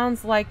 It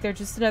sounds like they're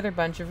just another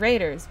bunch of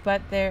raiders,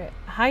 but their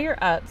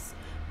higher-ups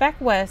back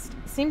west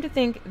seem to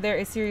think they're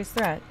a serious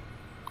threat.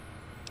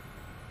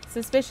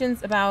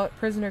 Suspicions about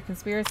prisoner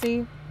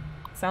conspiracy?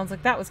 Sounds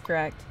like that was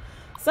correct.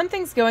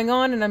 Something's going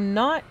on,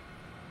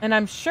 and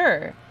I'm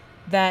sure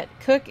that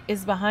Cook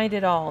is behind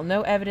it all.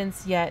 No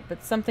evidence yet,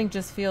 but something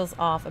just feels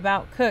off.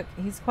 About Cook,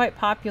 he's quite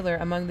popular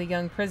among the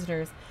young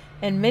prisoners,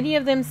 and many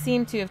of them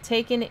seem to have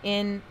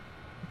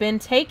been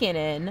taken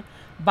in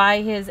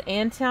by his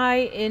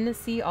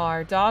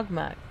anti-NCR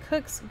dogma.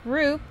 Cook's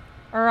group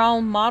are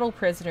all model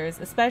prisoners,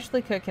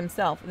 especially Cook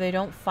himself. They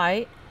don't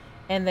fight,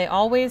 and they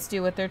always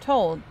do what they're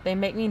told. They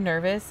make me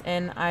nervous,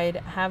 and I'd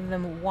have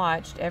them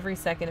watched every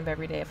second of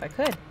every day if I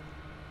could.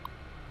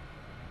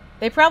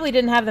 They probably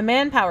didn't have the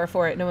manpower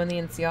for it, knowing the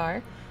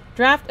NCR.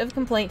 Draft of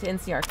complaint to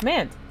NCR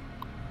command.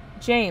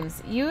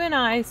 James, you and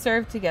I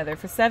served together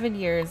for 7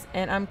 years,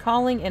 and I'm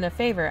calling in a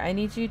favor. I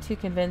need you to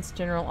convince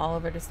General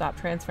Oliver to stop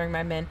transferring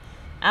my men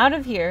out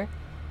of here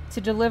to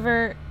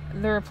deliver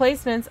the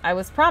replacements I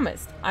was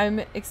promised. I'm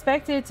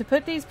expected to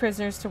put these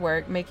prisoners to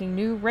work making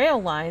new rail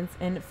lines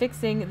and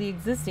fixing the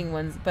existing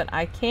ones, but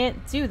I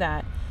can't do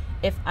that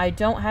if I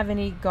don't have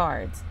any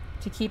guards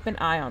to keep an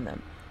eye on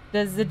them.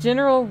 Does the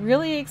general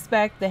really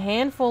expect the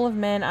handful of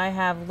men I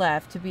have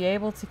left to be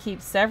able to keep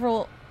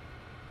several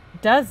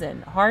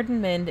dozen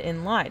hardened men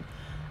in line?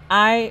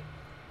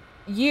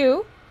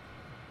 You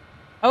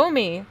owe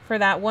me for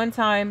that one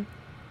time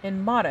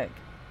in Modoc.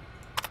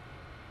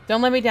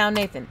 Don't let me down,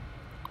 Nathan.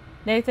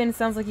 Nathan,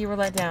 sounds like you were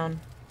let down.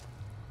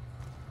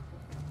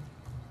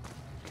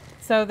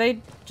 So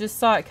they just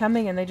saw it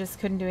coming and they just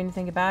couldn't do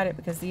anything about it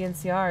because the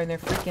NCR and their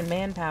freaking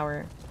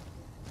manpower.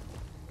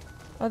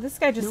 Oh, this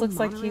guy just looks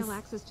like he's...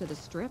 access to the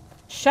strip?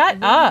 Shut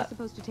up! I'm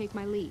supposed to take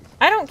my leave.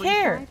 I don't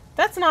care.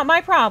 That's not my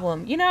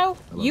problem. You know,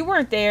 you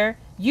weren't there.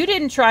 You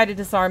didn't try to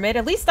disarm it.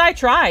 At least I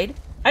tried.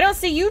 I don't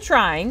see you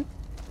trying.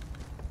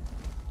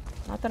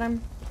 Not that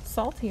I'm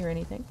salty or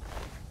anything.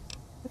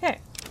 Okay.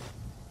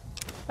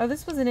 Oh,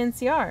 this was an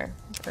NCR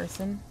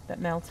person that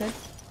melted.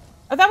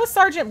 Oh, that was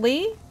Sergeant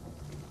Lee?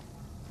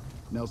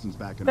 Nelson's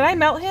back in. Did I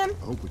melt him?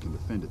 I hope we can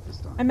defend it this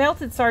time. I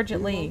melted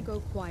Sergeant Lee. Go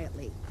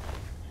quietly.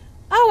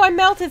 Oh, I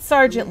melted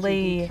Sergeant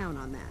Lee. Count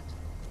on that.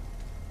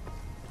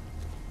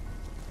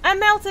 I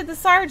melted the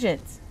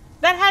sergeant.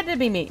 That had to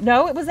be me.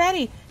 No, it was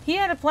Eddie. He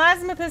had a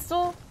plasma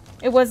pistol.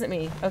 It wasn't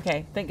me.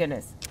 Okay, thank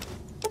goodness.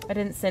 I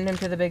didn't send him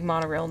to the big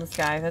monorail in the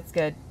sky. That's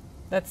good.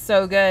 That's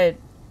so good.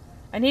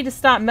 I need to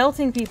stop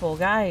melting people,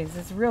 guys.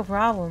 It's a real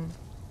problem.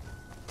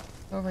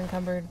 Over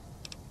encumbered.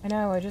 I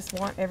know, I just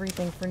want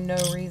everything for no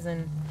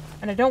reason.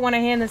 And I don't want to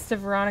hand this to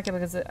Veronica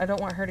because I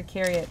don't want her to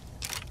carry it.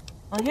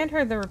 I'll hand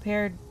her the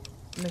repaired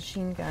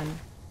machine gun.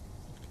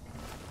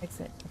 Fix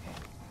it.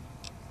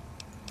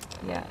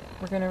 Okay. Yeah,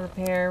 we're gonna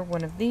repair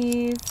one of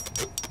these.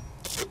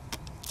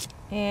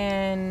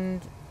 And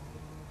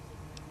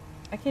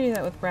I can do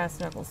that with brass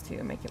knuckles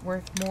too. Make it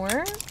worth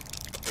more.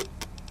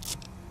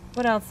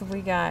 What else have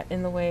we got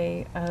in the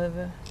way of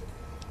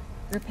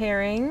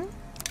repairing?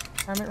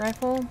 Varmint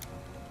rifle.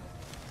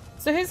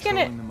 So who's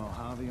gonna... The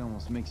Mojave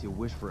almost makes you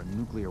wish for a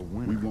nuclear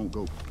winter. We won't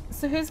go.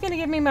 So who's gonna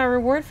give me my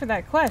reward for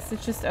that quest?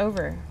 It's just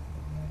over.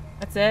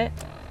 That's it?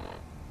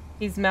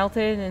 He's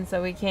melted and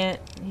so he can't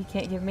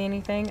give me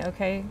anything?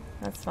 Okay,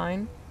 that's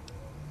fine.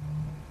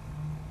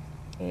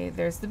 Okay,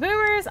 there's the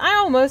boomers. I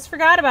almost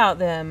forgot about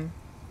them.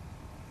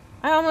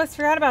 I almost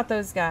forgot about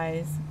those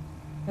guys.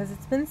 Because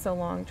it's been so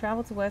long.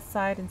 Travel to West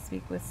Side and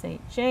speak with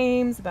St.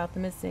 James about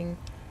the missing...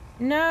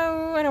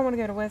 No, I don't want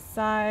to go to West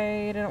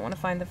Side. I don't want to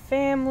find the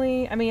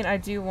family. I mean, I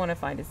do want to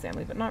find his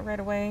family, but not right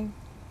away.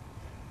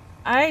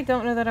 I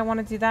don't know that I want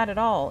to do that at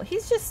all.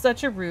 He's just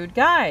such a rude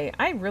guy.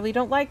 I really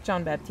don't like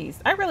John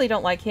Baptiste. I really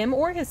don't like him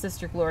or his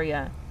sister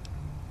Gloria.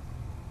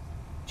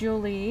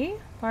 Julie,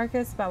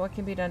 Farkas about what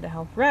can be done to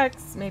help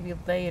Rex. Maybe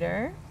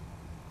later.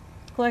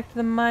 Collect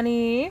the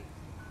money.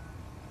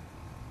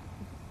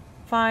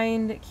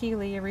 Find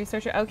Keeley, a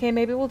researcher. Okay,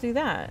 maybe we'll do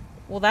that.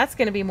 Well, that's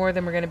going to be more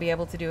than we're going to be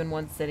able to do in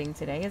one sitting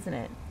today, isn't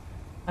it?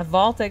 A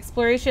vault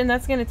exploration,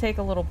 that's going to take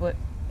a little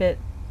bit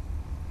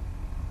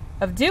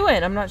of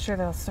doing. I'm not sure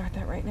that I'll start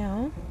that right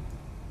now.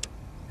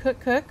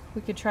 Cook.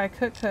 We could try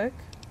cook.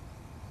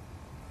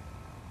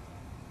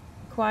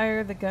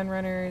 Acquire the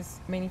gunrunner's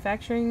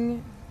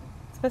manufacturing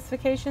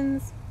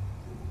specifications.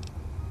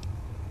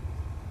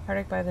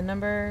 Arctic by the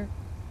number.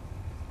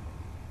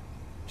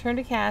 Turn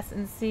to Cass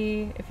and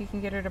see if you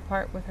can get her to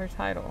part with her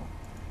title.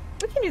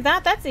 We can do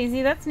that. That's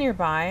easy. That's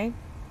nearby.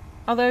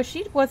 Although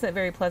she wasn't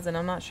very pleasant,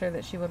 I'm not sure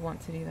that she would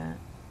want to do that.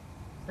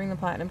 Bring the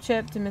platinum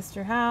chip to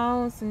Mr.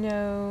 House.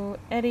 No,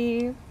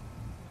 Eddie.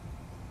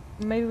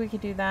 Maybe we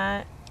could do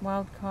that.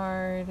 Wild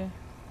card.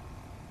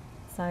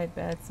 Side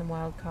bet, some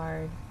wild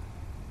card.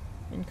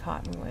 And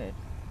Cottonwood.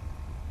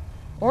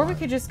 Or we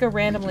could just go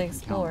randomly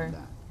explore.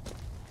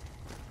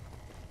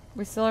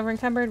 We still over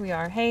encumbered? We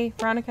are. Hey,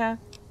 Veronica.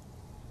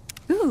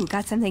 Ooh,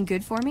 got something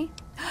good for me?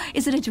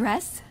 Is it a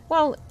dress?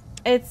 Well,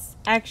 it's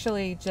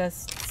actually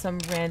just some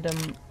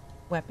random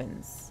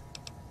weapons.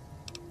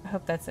 I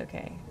hope that's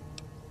okay.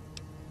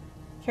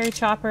 Carry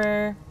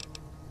Chopper.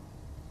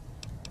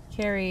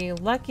 Carry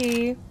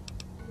Lucky.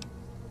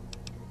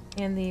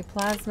 And the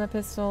plasma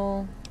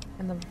pistol.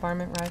 And the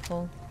varmint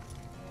rifle.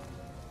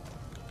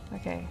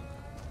 Okay.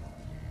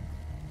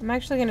 I'm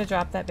actually going to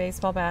drop that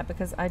baseball bat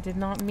because I did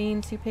not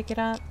mean to pick it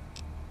up.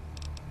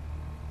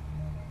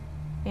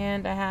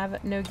 And I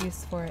have no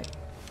use for it.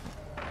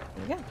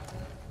 There we go.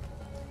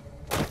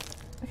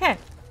 Okay.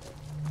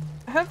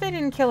 I hope they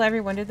didn't kill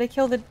everyone. Did they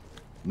kill the...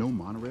 No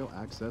monorail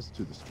access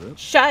to the strip?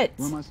 Shut!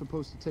 Where am I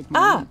supposed to take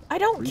my leave? I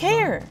don't Free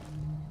care. time?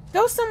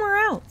 Go somewhere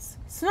else.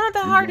 It's not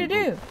that hard to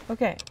do.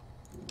 Okay.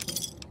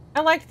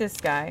 I like this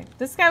guy.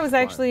 This guy was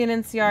actually an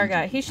NCR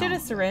guy. He should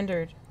have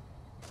surrendered.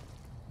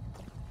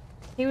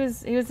 He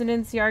was an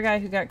NCR guy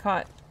who got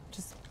caught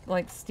just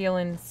like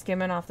stealing,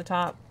 skimming off the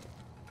top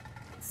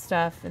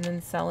stuff and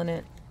then selling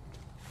it.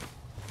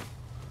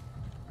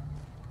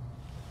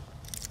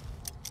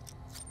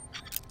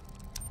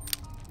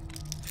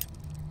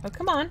 Oh,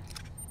 come on.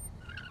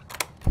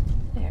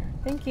 There.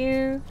 Thank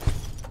you.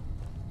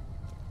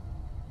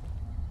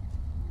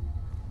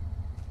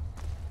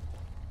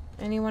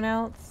 Anyone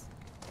else?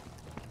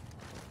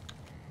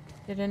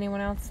 Did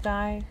anyone else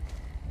die?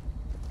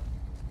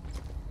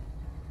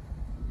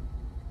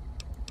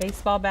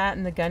 Baseball bat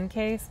in the gun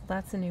case?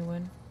 That's a new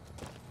one.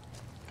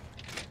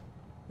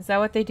 Is that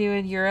what they do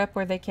in Europe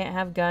where they can't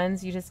have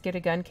guns? You just get a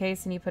gun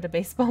case and you put a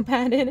baseball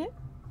bat in it?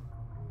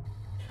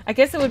 I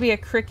guess it would be a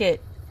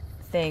cricket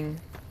thing.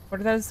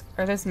 What are those?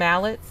 Are those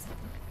mallets?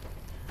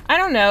 I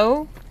don't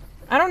know.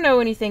 I don't know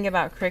anything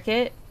about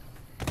cricket.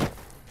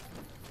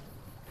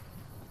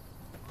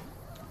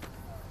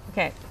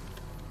 Okay.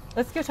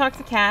 Let's go talk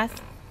to Cass.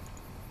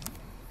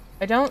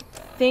 I don't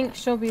think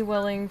she'll be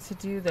willing to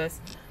do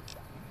this.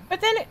 But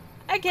then,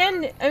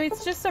 again, I mean,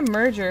 it's just a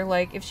merger.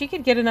 Like, if she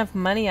could get enough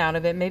money out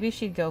of it, maybe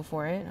she'd go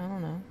for it. I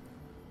don't know.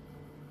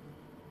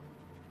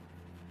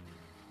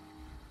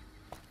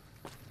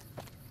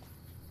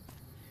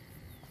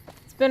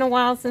 It's been a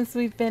while since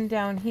we've been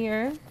down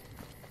here.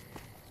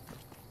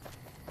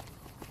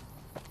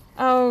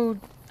 Oh,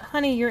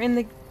 honey, you're in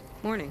the...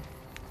 Morning.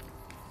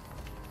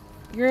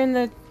 You're in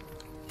the...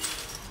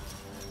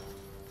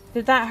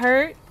 Did that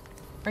hurt?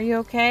 Are you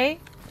okay?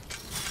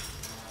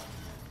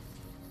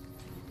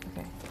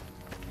 Okay.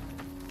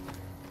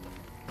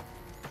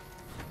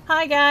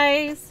 Hi,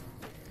 guys.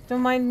 Don't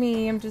mind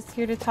me. I'm just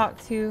here to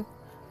talk to...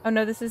 Oh,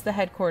 no, this is the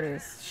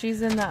headquarters.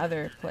 She's in the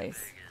other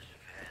place.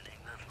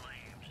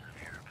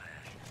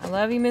 I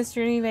love you,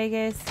 Mr. New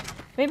Vegas.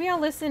 Maybe I'll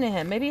listen to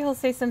him. Maybe he'll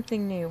say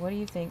something new. What do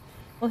you think?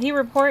 Will he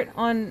report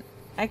on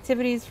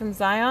activities from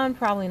Zion?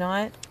 Probably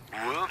not.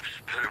 Whoops,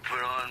 better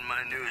put on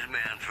my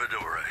newsman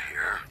fedora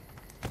here.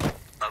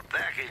 A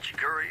package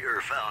courier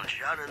found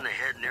shot in the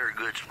head near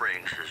Good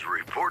Springs has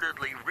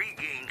reportedly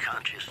regained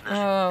consciousness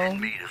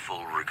and made a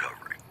full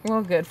recovery.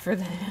 Well, good for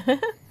them.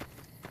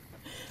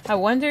 I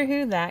wonder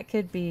who that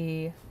could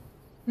be.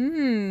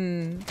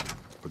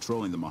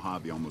 Patrolling the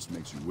Mojave almost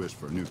makes you wish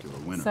for a nuclear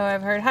winter. So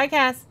I've heard. Hi,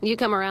 Cass. You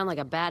come around like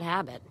a bad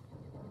habit.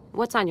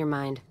 What's on your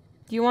mind?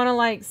 Do you want to,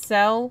 like,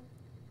 sell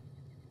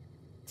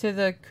to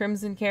the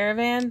Crimson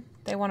Caravan?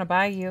 They want to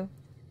buy you.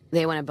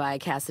 They want to buy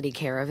Cassidy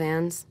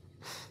Caravans?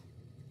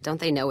 Don't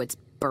they know it's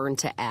burned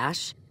to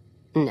ash?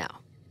 No.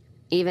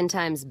 Even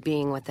times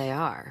being what they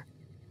are.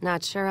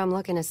 Not sure I'm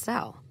looking to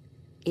sell.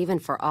 Even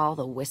for all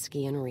the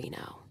whiskey in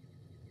Reno.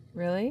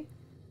 Really?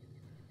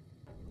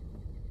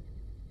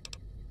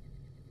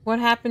 What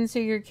happened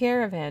to your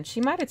caravan? She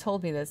might have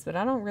told me this, but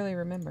I don't really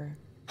remember.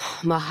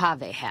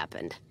 Mojave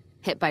happened.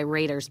 Hit by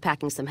raiders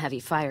packing some heavy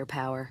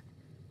firepower.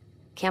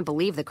 Can't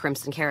believe the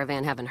Crimson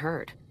Caravan haven't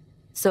heard.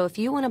 So if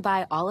you want to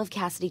buy all of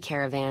Cassidy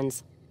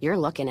Caravans, you're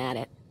looking at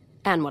it.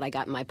 And what I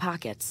got in my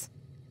pockets.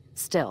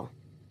 Still,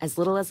 as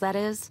little as that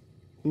is,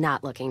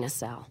 not looking to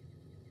sell.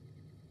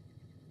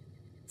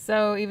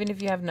 So even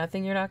if you have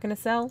nothing, you're not going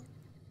to sell?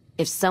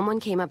 If someone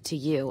came up to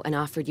you and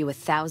offered you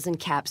 1,000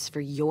 caps for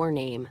your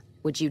name,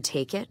 would you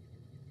take it?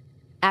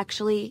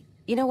 Actually,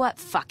 you know what?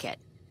 Fuck it.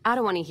 I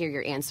don't want to hear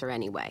your answer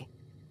anyway.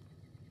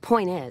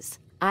 Point is,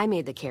 I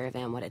made the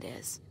caravan what it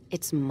is.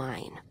 It's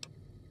mine.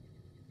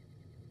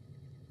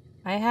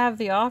 I have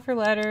the offer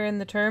letter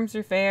and the terms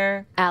are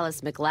fair.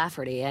 Alice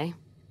McLafferty, eh?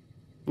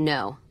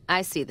 No,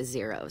 I see the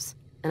zeros,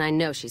 and I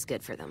know she's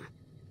good for them.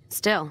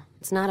 Still,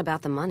 it's not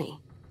about the money.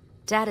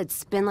 Dad'd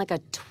spin like a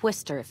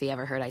twister if he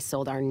ever heard I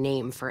sold our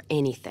name for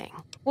anything.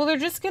 Well, they're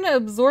just gonna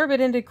absorb it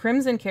into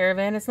Crimson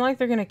Caravan. It's not like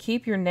they're gonna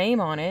keep your name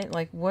on it.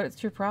 Like,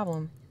 what's your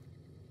problem?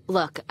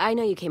 Look, I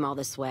know you came all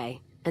this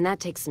way, and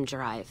that takes some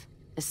drive.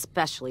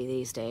 Especially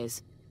these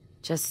days.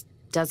 Just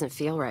doesn't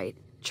feel right.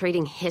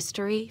 Trading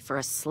history for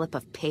a slip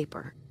of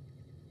paper.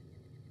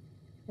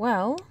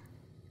 Well,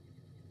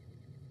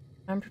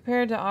 I'm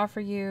prepared to offer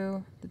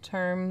you the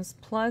terms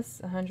plus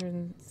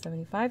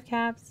 175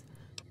 caps.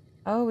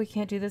 Oh, we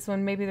can't do this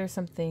one. Maybe there's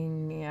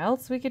something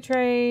else we could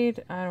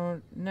trade. I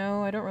don't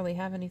know. I don't really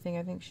have anything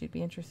I think she'd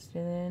be interested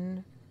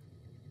in.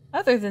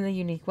 Other than the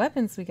unique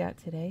weapons we got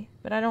today.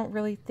 But I don't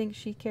really think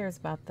she cares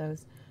about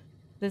those.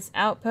 This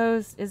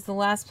outpost is the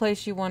last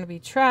place you want to be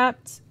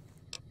trapped.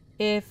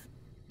 If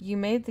you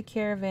made the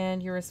caravan,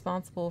 you're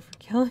responsible for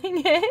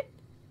killing it.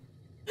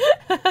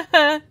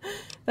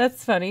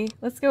 That's funny.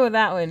 Let's go with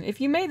that one. If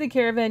you made the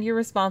caravan, you're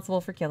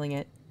responsible for killing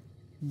it.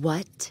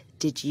 What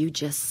did you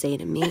just say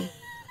to me?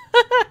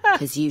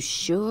 Because you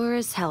sure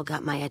as hell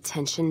got my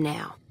attention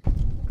now.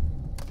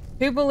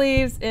 Who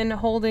believes in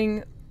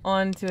holding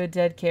on to a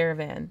dead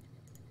caravan?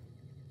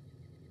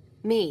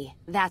 Me,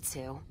 that's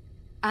who.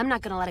 I'm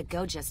not gonna let it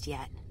go just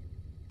yet.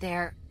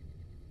 There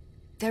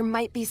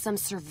might be some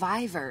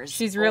survivors.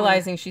 She's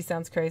realizing she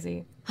sounds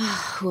crazy.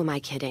 Who am I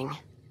kidding?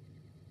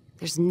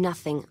 There's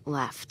nothing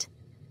left.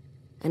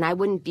 And I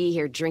wouldn't be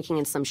here drinking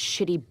in some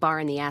shitty bar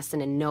in the ass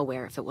and in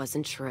nowhere if it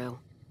wasn't true.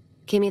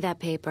 Give me that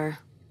paper.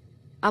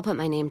 I'll put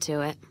my name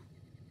to it.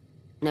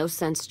 No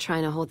sense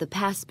trying to hold the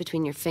past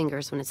between your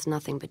fingers when it's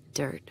nothing but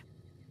dirt.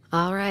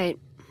 All right.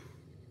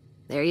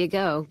 There you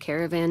go.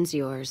 Caravan's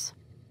yours.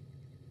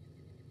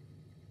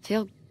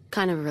 Feel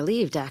kind of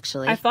relieved,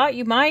 actually. I thought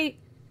you might.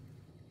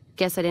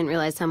 Guess I didn't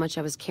realize how much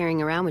I was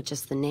carrying around with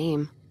just the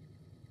name.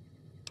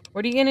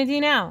 What are you gonna do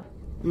now?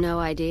 No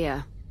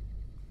idea.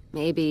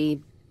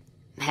 Maybe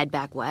head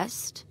back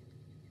west?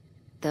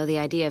 Though the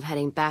idea of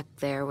heading back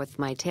there with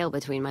my tail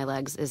between my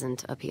legs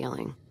isn't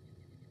appealing.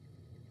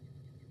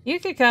 You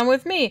could come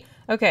with me.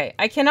 Okay,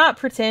 I cannot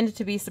pretend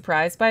to be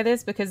surprised by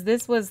this because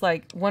this was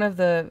like one of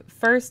the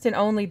first and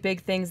only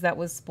big things that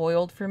was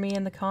spoiled for me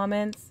in the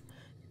comments.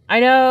 I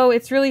know,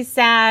 it's really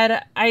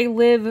sad. I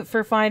live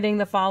for finding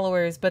the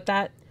followers, but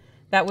that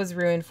was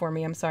ruined for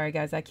me. I'm sorry,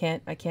 guys. I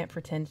can't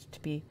pretend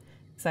to be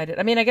excited.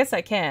 I mean, I guess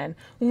I can.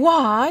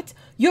 What?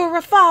 You're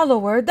a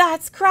follower?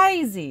 That's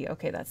crazy.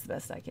 Okay, that's the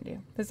best I can do.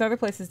 There's other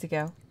places to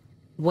go.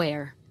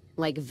 Where?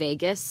 Like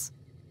Vegas?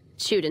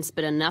 Shoot and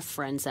spit enough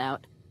friends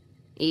out.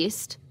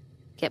 East?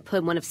 Get put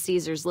in one of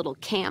Caesar's little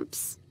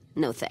camps?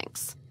 No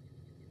thanks.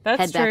 That's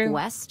Head true. back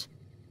west?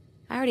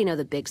 I already know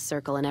the big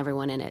circle and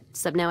everyone in it,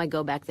 except now I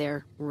go back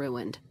there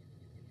ruined.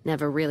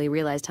 Never really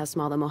realized how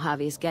small the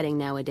Mojave is getting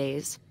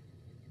nowadays.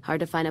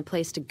 Hard to find a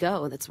place to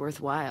go that's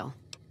worthwhile.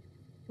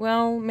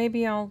 Well,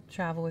 maybe I'll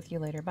travel with you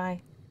later.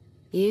 Bye.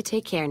 You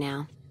take care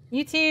now.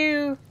 You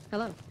too.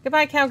 Hello.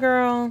 Goodbye,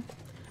 cowgirl.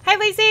 Hey,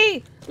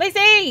 Lacey!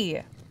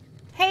 Lacey!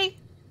 Hey.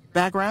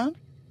 Background?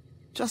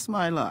 Just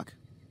my luck.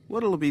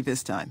 What'll it be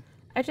this time?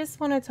 I just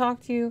want to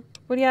talk to you.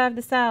 What do you have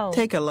to sell?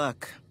 Take a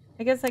look.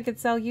 I guess I could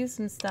sell you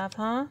some stuff,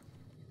 huh?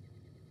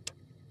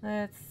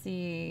 Let's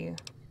see.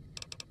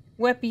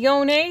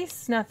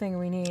 Weapones, nothing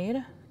we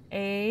need.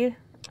 Aid.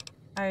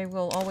 I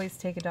will always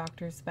take a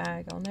doctor's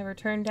bag. I'll never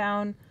turn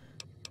down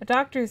a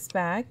doctor's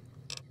bag.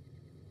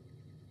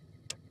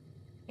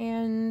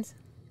 And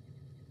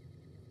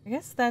I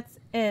guess that's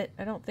it.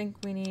 I don't think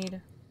we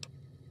need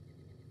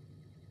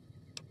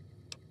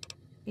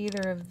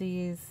either of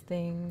these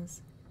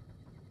things.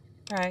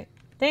 Alright.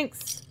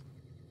 Thanks.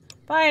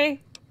 Bye.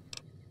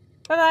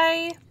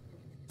 Bye-bye.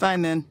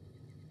 Fine then.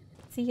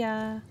 See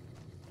ya.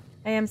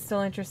 I am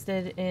still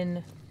interested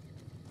in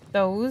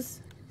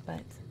those,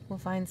 but we'll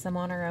find some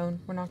on our own.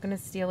 We're not going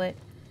to steal it,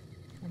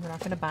 and we're not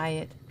going to buy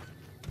it.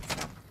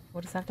 So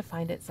we'll just have to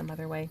find it some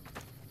other way.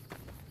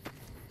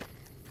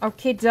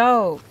 Okay,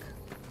 doke.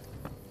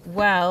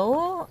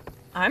 Well,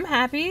 I'm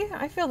happy.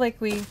 I feel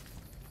like we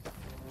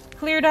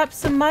cleared up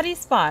some muddy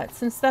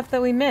spots and stuff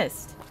that we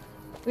missed.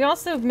 We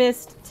also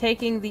missed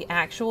taking the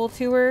actual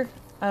tour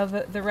of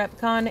the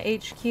Repcon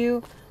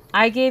HQ.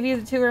 I gave you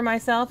the tour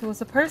myself. It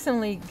was a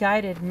personally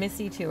guided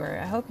Missy tour.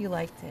 I hope you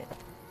liked it.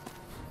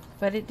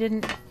 But it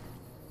didn't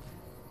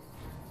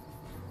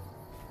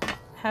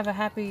have a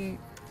happy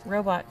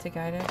robot to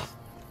guide us.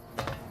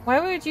 Why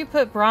would you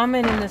put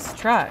Brahmin in this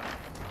truck?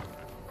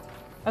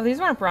 Oh, these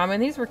weren't Brahmin.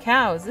 These were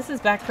cows. This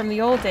is back from the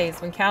old days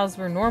when cows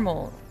were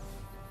normal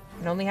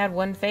and only had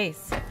one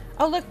face.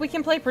 Oh, look, we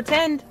can play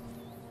pretend.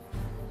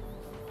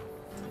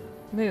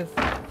 Move.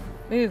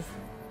 Move.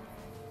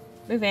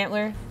 Move,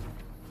 Antler.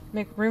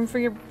 Make room for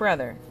your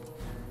brother.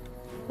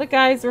 Look,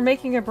 guys, we're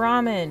making a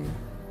Brahmin.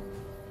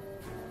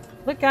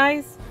 Look,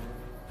 guys.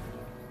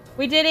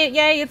 We did it.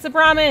 Yay, it's a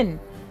Brahmin.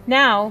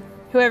 Now,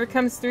 whoever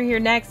comes through here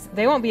next,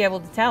 they won't be able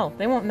to tell.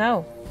 They won't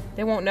know.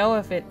 They won't know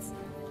if it's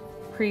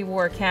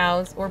pre-war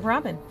cows or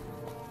Brahmin.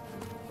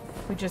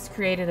 We just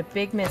created a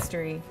big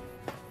mystery.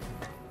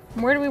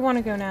 Where do we want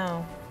to go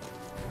now?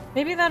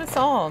 Maybe that is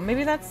all.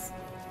 Maybe that's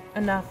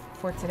enough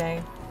for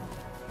today.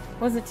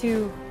 Wasn't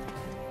too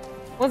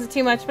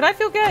much, but I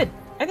feel good.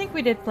 I think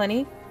we did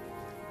plenty.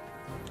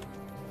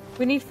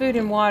 We need food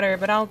and water,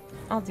 but I'll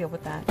deal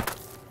with that.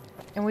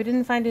 And we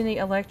didn't find any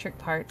electric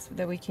parts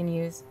that we can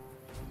use.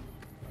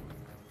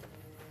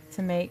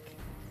 to make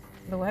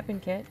the weapon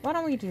kit. Why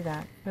don't we do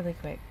that really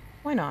quick?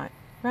 Why not?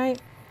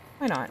 Right?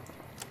 Why not?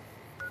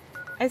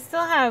 I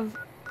still have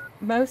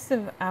most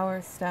of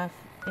our stuff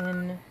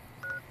in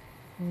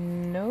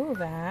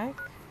Novak,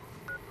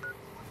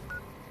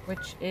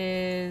 which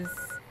is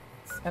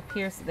up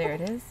here. So there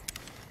it is.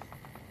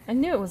 I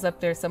knew it was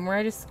up there somewhere.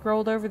 I just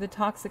scrolled over the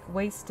toxic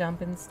waste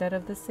dump instead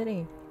of the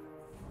city.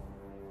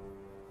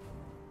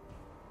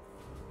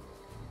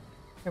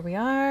 Here we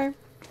are.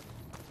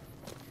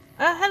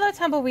 Hello,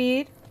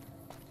 Tumbleweed.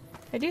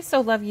 I do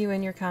so love you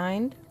and your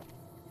kind.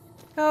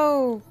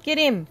 Go, get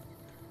him.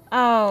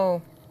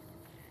 Oh.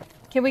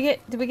 Did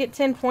we get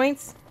 10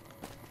 points?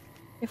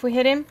 If we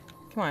hit him?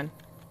 Come on.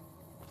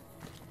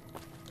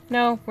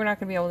 No, we're not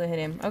going to be able to hit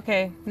him.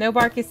 Okay, no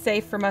bark is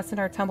safe from us and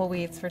our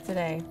tumbleweeds for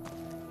today.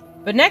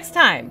 But next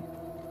time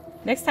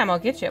I'll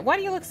get you. Why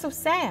do you look so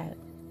sad?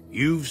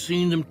 You've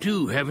seen them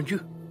too, haven't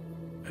you?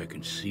 I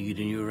can see it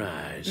in your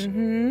eyes.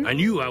 Mm-hmm. I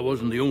knew I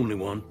wasn't the only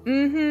one.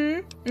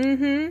 Mm-hmm.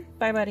 Mm-hmm.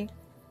 Bye, buddy.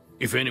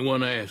 If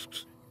anyone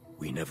asks,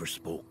 we never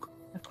spoke.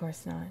 Of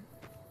course not.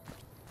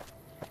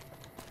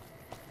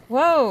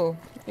 Whoa!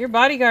 Your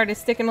bodyguard is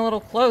sticking a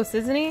little close,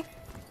 isn't he?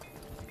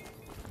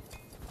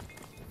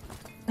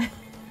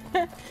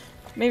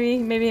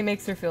 Maybe it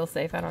makes her feel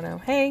safe. I don't know.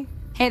 Hey.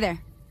 Hey there.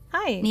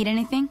 Hi. Need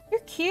anything?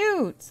 You're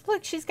cute.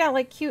 Look, she's got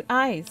like cute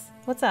eyes.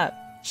 What's up?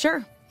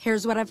 Sure.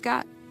 Here's what I've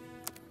got.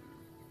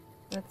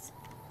 Let's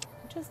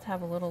just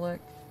have a little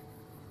look.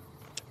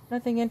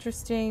 Nothing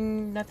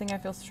interesting. Nothing I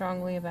feel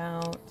strongly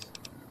about.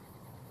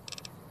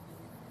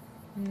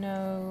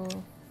 No.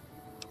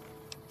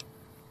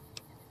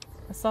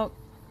 Assault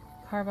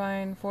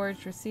carbine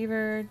forged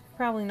receiver.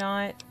 Probably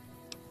not.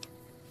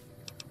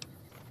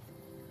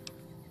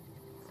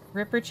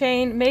 Ripper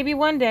chain. Maybe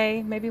one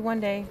day. Maybe one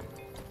day.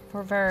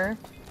 For Ver.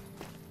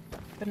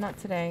 But not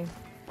today.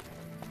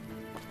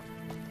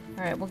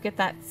 Alright, we'll get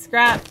that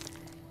scrap.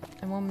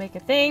 And we'll make a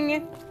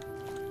thing.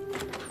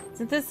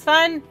 Isn't this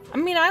fun? I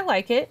mean, I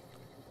like it.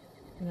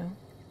 You know.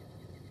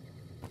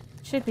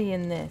 Should be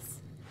in this.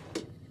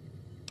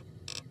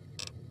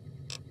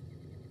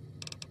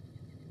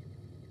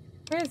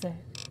 Where is it?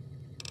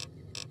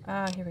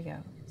 Here we go.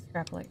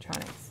 Scrap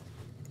electronics.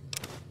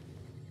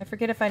 I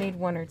forget if I need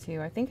one or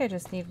two. I think I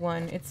just need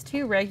one. It's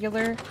 2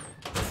 regular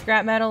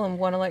scrap metal and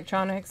 1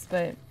 electronics,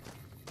 but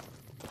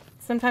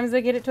sometimes I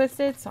get it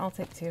twisted, so I'll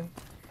take 2.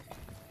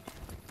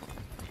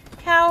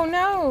 Cow,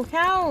 no!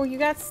 Cow, you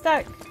got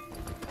stuck.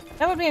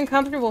 That would be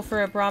uncomfortable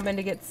for a Brahmin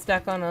to get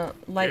stuck on a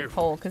light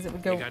pole, because it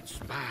would go... They got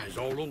spies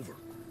all over.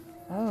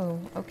 Oh,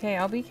 okay,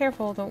 I'll be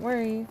careful, don't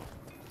worry.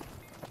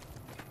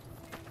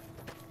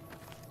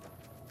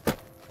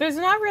 There's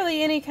not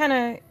really any kind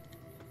of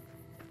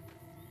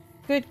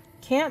good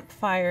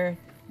campfire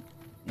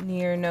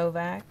near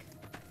Novak.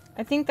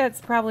 I think that's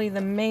probably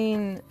the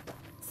main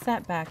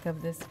setback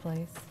of this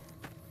place.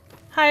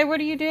 Hi, what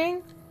are you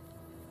doing?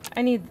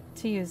 I need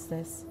to use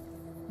this.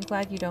 I'm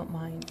glad you don't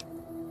mind.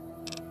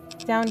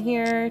 Down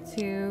here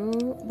to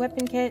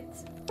weapon kit.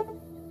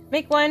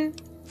 Make one.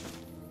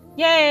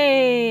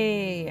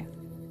 Yay!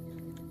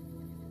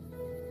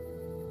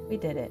 We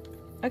did it.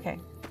 Okay.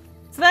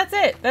 So that's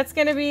it. That's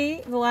going to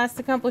be the last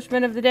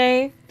accomplishment of the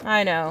day.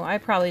 I know. I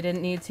probably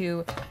didn't need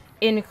to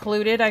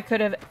include it. I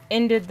could have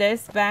ended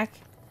this back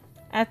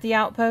at the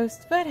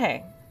outpost. But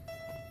hey.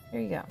 There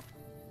you go.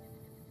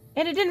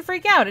 And it didn't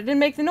freak out. It didn't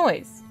make the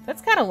noise.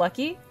 That's kind of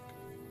lucky.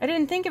 I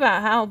didn't think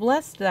about how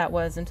blessed that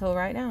was until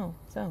right now.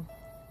 So,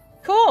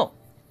 cool.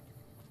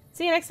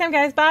 See you next time,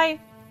 guys. Bye.